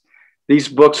Clarinetists. These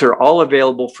books are all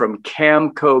available from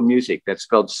Camco Music. That's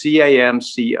spelled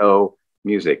C-A-M-C-O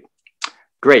Music.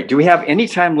 Great. Do we have any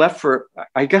time left for,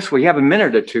 I guess we have a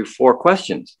minute or two for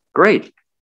questions. Great.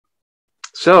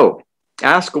 So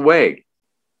ask away.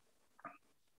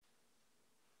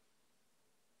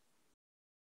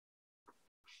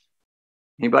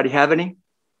 Anybody have any?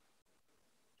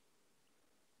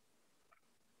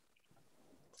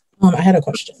 I had a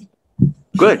question.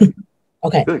 Good.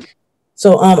 Okay. Good.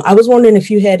 So I was wondering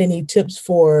if you had any tips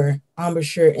for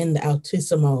embouchure in the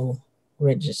altissimo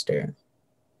register.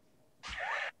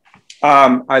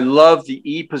 I love the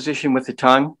E position with the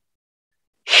tongue.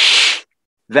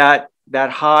 that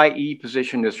high E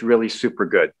position is really super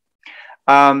good.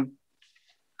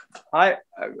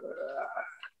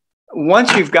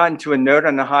 Once you've gotten to a note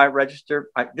on the high register,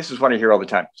 this is what I hear all the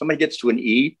time. Somebody gets to an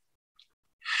E,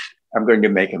 I'm going to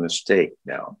make a mistake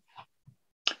now.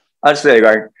 I'll say,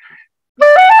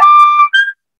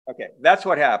 okay, that's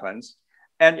what happens.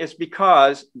 And it's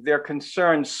because they're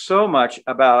concerned so much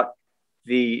about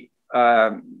the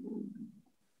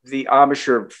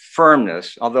embouchure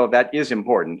firmness, although that is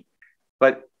important,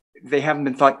 but they haven't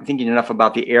been thinking enough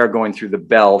about the air going through the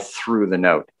bell through the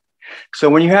note. So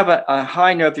when you have a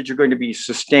high note that you're going to be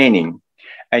sustaining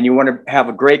and you want to have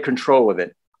a great control with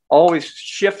it, always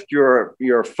shift your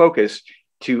focus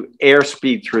to air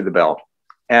speed through the bell.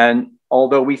 And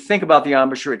although we think about the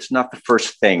embouchure, it's not the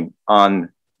first thing on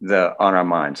our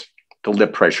minds, the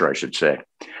lip pressure, I should say.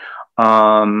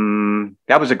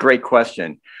 That was a great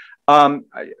question.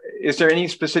 Is there any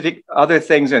specific other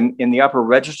things in the upper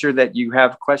register that you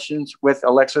have questions with,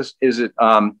 Alexis? Is it,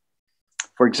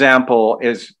 for example,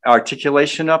 is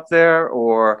articulation up there?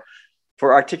 Or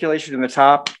for articulation in the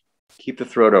top, keep the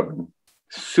throat open.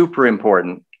 Super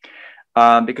important,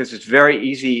 because it's very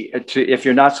easy to, if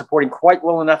you're not supporting quite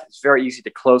well enough, it's very easy to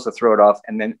close the throat off,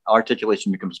 and then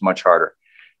articulation becomes much harder.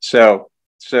 So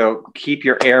keep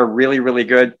your air really, really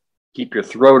good. Keep your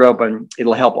throat open.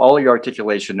 It'll help all your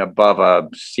articulation above a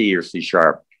C or C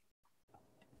sharp.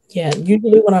 Yeah,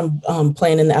 usually when I'm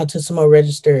playing in the altissimo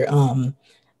register,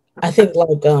 I think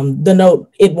like the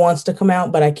note, it wants to come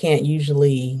out, but I can't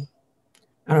usually,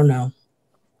 I don't know.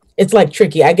 It's like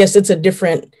tricky. I guess it's a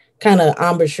different kind of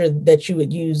embouchure that you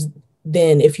would use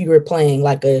than if you were playing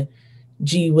like a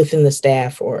G within the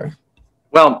staff or.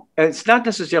 Well, it's not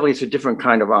necessarily it's a different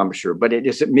kind of embouchure, but it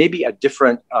is maybe a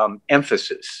different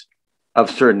emphasis of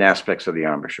certain aspects of the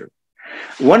embouchure.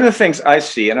 One of the things I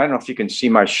see, and I don't know if you can see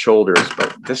my shoulders,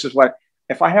 but this is what,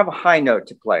 if I have a high note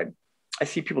to play, I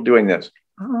see people doing this.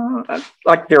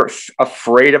 Like they're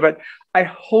afraid of it. I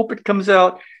hope it comes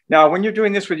out. Now, when you're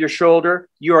doing this with your shoulder,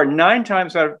 you are 9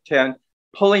 times out of 10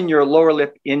 pulling your lower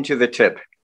lip into the tip.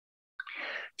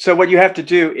 So what you have to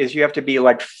do is you have to be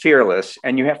like fearless,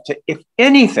 and you have to, if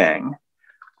anything,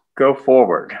 go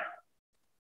forward.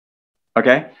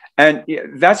 Okay? And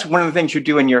that's one of the things you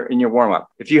do in your warm-up.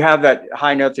 If you have that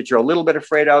high note that you're a little bit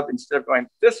afraid of, instead of going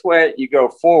this way, you go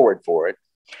forward for it.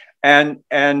 And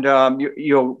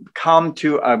you'll come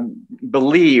to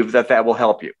believe that will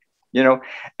help you. You know,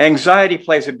 anxiety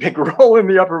plays a big role in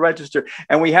the upper register,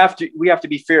 and we have to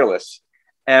be fearless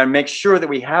and make sure that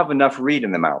we have enough reed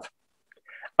in the mouth.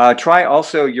 Try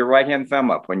also your right hand thumb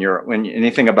up when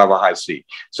anything above a high C.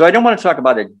 So I don't want to talk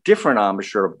about a different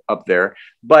embouchure up there,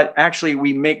 but actually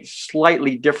we make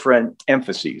slightly different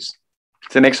emphases.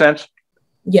 Does that make sense?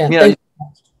 Yeah. You know,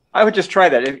 I would just try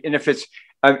that. And if it's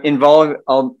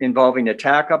involving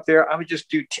attack up there, I would just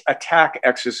do attack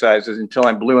exercises until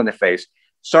I'm blue in the face,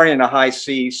 starting in a high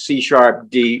C, C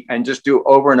sharp, D, and just do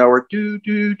over and over, do.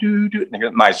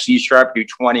 And my C sharp, do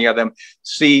 20 of them,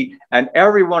 C, and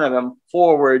every one of them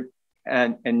forward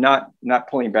and not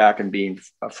pulling back and being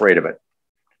afraid of it.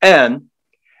 And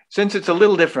since it's a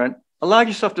little different, allow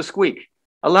yourself to squeak.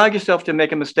 Allow yourself to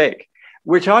make a mistake.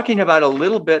 We're talking about a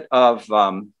little bit of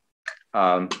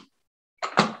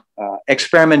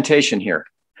experimentation here.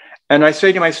 And I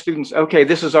say to my students, okay,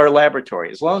 this is our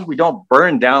laboratory. As long as we don't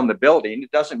burn down the building,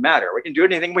 it doesn't matter. We can do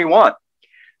anything we want.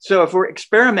 So if we're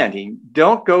experimenting,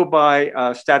 don't go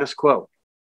by status quo.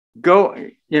 Go,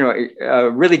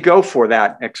 really go for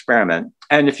that experiment.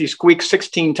 And if you squeak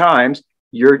 16 times,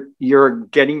 you're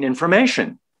getting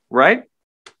information, right?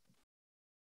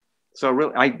 So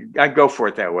really, I go for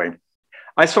it that way.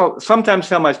 I sometimes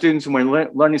tell my students when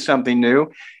learning something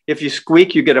new, if you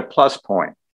squeak, you get a plus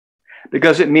point,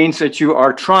 because it means that you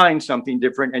are trying something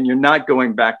different and you're not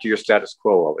going back to your status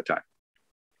quo all the time.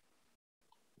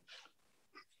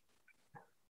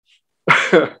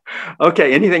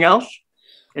 Okay, anything else?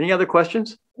 Any other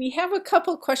questions? We have a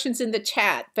couple questions in the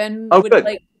chat. Ben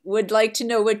would like to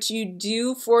know what you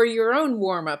do for your own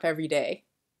warm-up every day.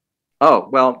 Oh,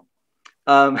 well,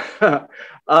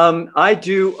 I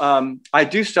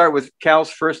do start with Cal's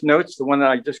first notes, the one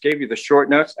that I just gave you, the short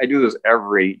notes. I do those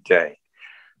every day.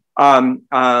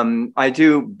 I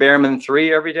do Behrman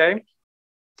 3 every day.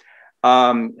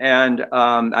 That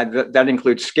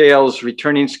includes scales,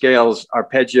 returning scales,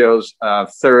 arpeggios,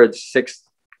 thirds, sixths.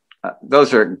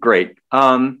 Those are great.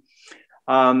 I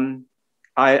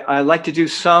like to do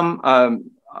some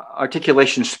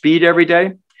articulation speed every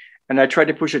day. And I try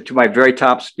to push it to my very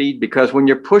top speed, because when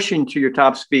you're pushing to your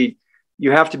top speed,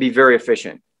 you have to be very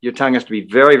efficient. Your tongue has to be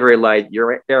very, very light.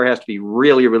 Your air has to be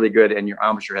really, really good. And your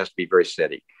embouchure has to be very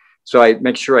steady. So I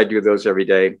make sure I do those every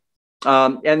day.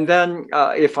 And then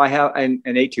if I have an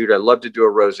etude, I love to do a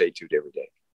rose etude every day.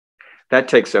 That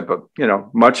takes up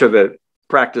much of the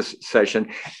practice session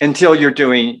until you're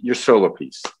doing your solo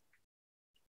piece.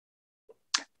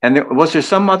 And was there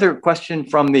some other question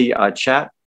from the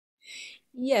chat?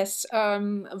 Yes,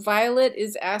 Violet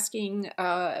is asking,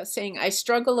 saying, I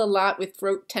struggle a lot with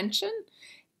throat tension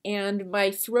and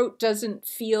my throat doesn't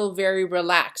feel very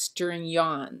relaxed during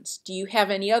yawns. Do you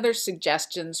have any other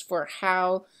suggestions for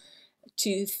how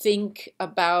to think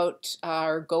about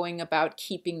or going about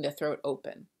keeping the throat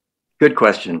open? Good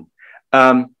question.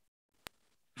 The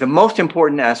most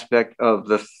important aspect of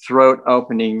the throat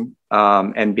opening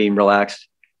and being relaxed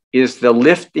is the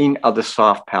lifting of the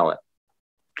soft palate.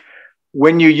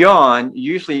 When you yawn,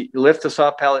 you usually lift the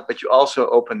soft palate, but you also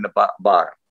open the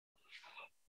bottom.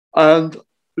 And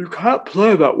you can't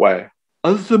play that way.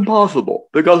 It's impossible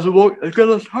because it get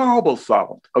a terrible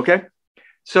sound, okay?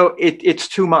 So it's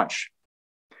too much.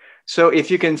 So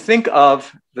if you can think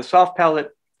of the soft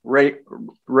palate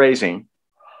raising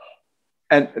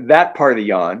and that part of the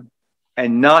yawn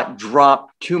and not drop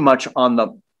too much on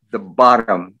the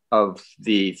bottom of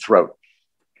the throat,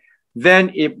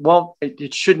 then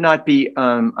it should not be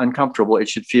uncomfortable. It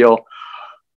should feel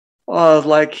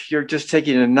like you're just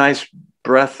taking a nice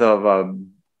breath of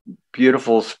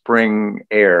beautiful spring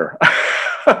air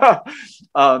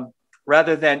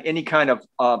rather than any kind of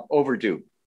overdue.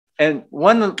 And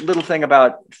one little thing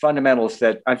about fundamentals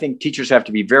that I think teachers have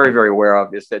to be very, very aware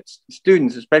of is that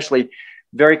students, especially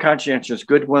very conscientious,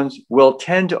 good ones, will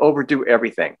tend to overdo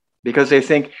everything because they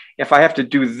think if I have to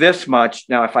do this much,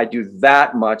 now if I do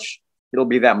that much, it'll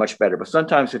be that much better. But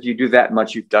sometimes if you do that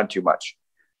much, you've done too much.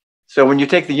 So when you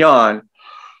take the yawn,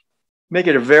 make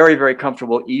it a very, very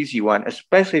comfortable, easy one,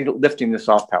 especially lifting the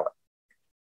soft palate.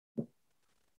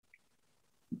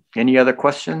 Any other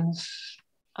questions?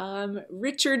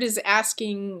 Richard is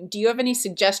asking, do you have any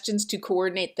suggestions to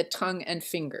coordinate the tongue and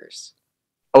fingers?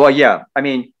 Oh, yeah. I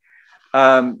mean,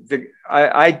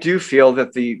 I do feel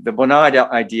that the Bonade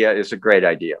idea is a great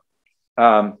idea.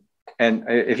 And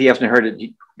if he hasn't heard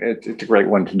it, it's a great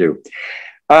one to do.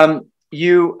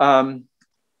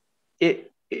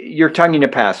 You're tonguing a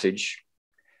passage,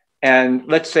 and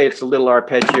let's say it's a little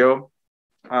arpeggio.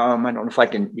 I don't know if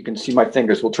you can see my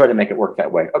fingers. We'll try to make it work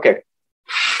that way. Okay.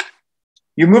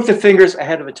 You move the fingers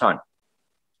ahead of the tongue.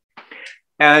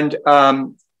 And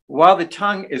while the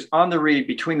tongue is on the reed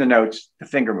between the notes, the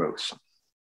finger moves.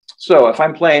 So if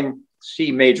I'm playing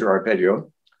C major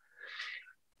arpeggio,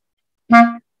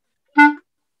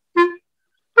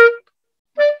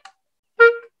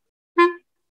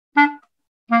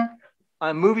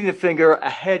 I'm moving the finger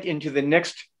ahead into the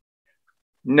next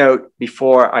note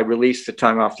before I release the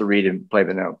tongue off the reed and play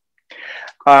the note.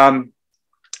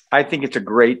 I think it's a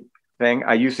great thing.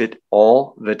 I use it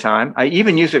all the time. I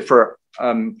even use it for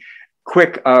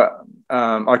quick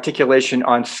articulation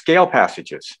on scale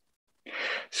passages.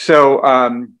 So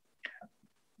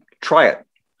try it.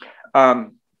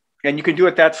 And you can do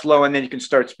it that slow, and then you can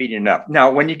start speeding it up.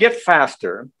 Now, when you get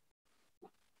faster,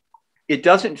 it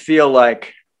doesn't feel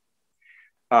like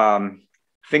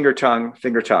finger, tongue,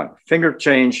 finger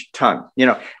change, tongue.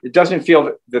 It doesn't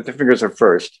feel that the fingers are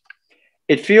first.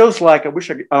 It feels like, I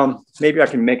wish I could, maybe I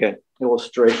can make an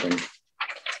illustration.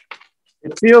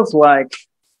 It feels like,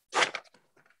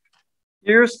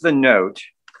 here's the note,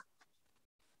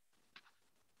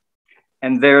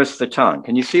 and there's the tongue.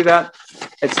 Can you see that?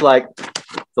 It's like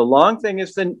the long thing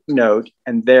is the note,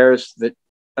 and there's the,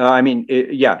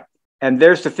 and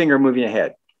there's the finger moving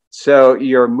ahead. So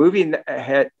you're moving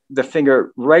the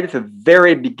finger right at the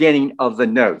very beginning of the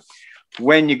note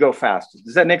when you go fast.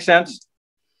 Does that make sense?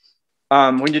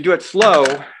 When you do it slow,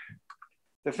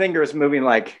 the finger is moving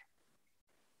like,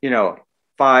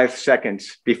 5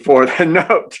 seconds before the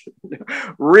note,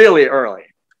 really early.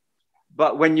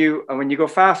 But when you go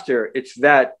faster, it's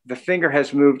that the finger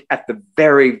has moved at the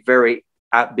very, very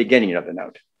beginning of the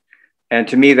note. And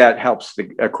to me, that helps the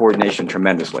coordination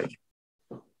tremendously.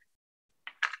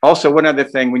 Also, one other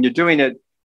thing, when you're doing it,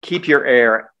 keep your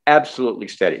air absolutely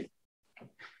steady.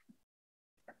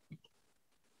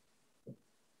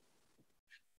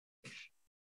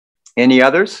 Any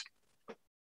others?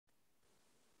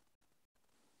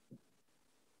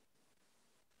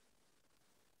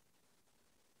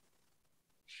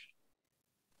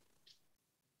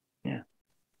 Yeah.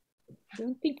 I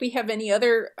don't think we have any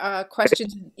other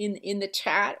questions in the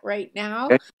chat right now.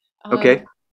 Okay.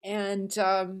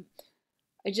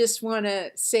 I just want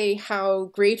to say how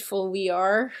grateful we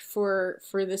are for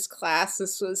this class.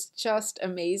 This was just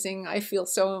amazing. I feel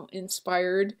so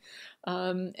inspired,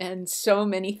 and so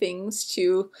many things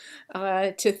to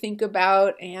think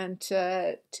about and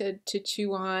to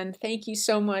chew on. Thank you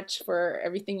so much for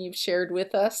everything you've shared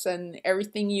with us and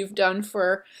everything you've done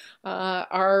for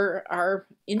our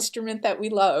instrument that we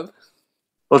love.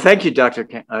 Well, thank you, Dr.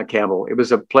 Campbell. It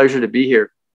was a pleasure to be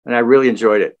here, and I really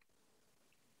enjoyed it.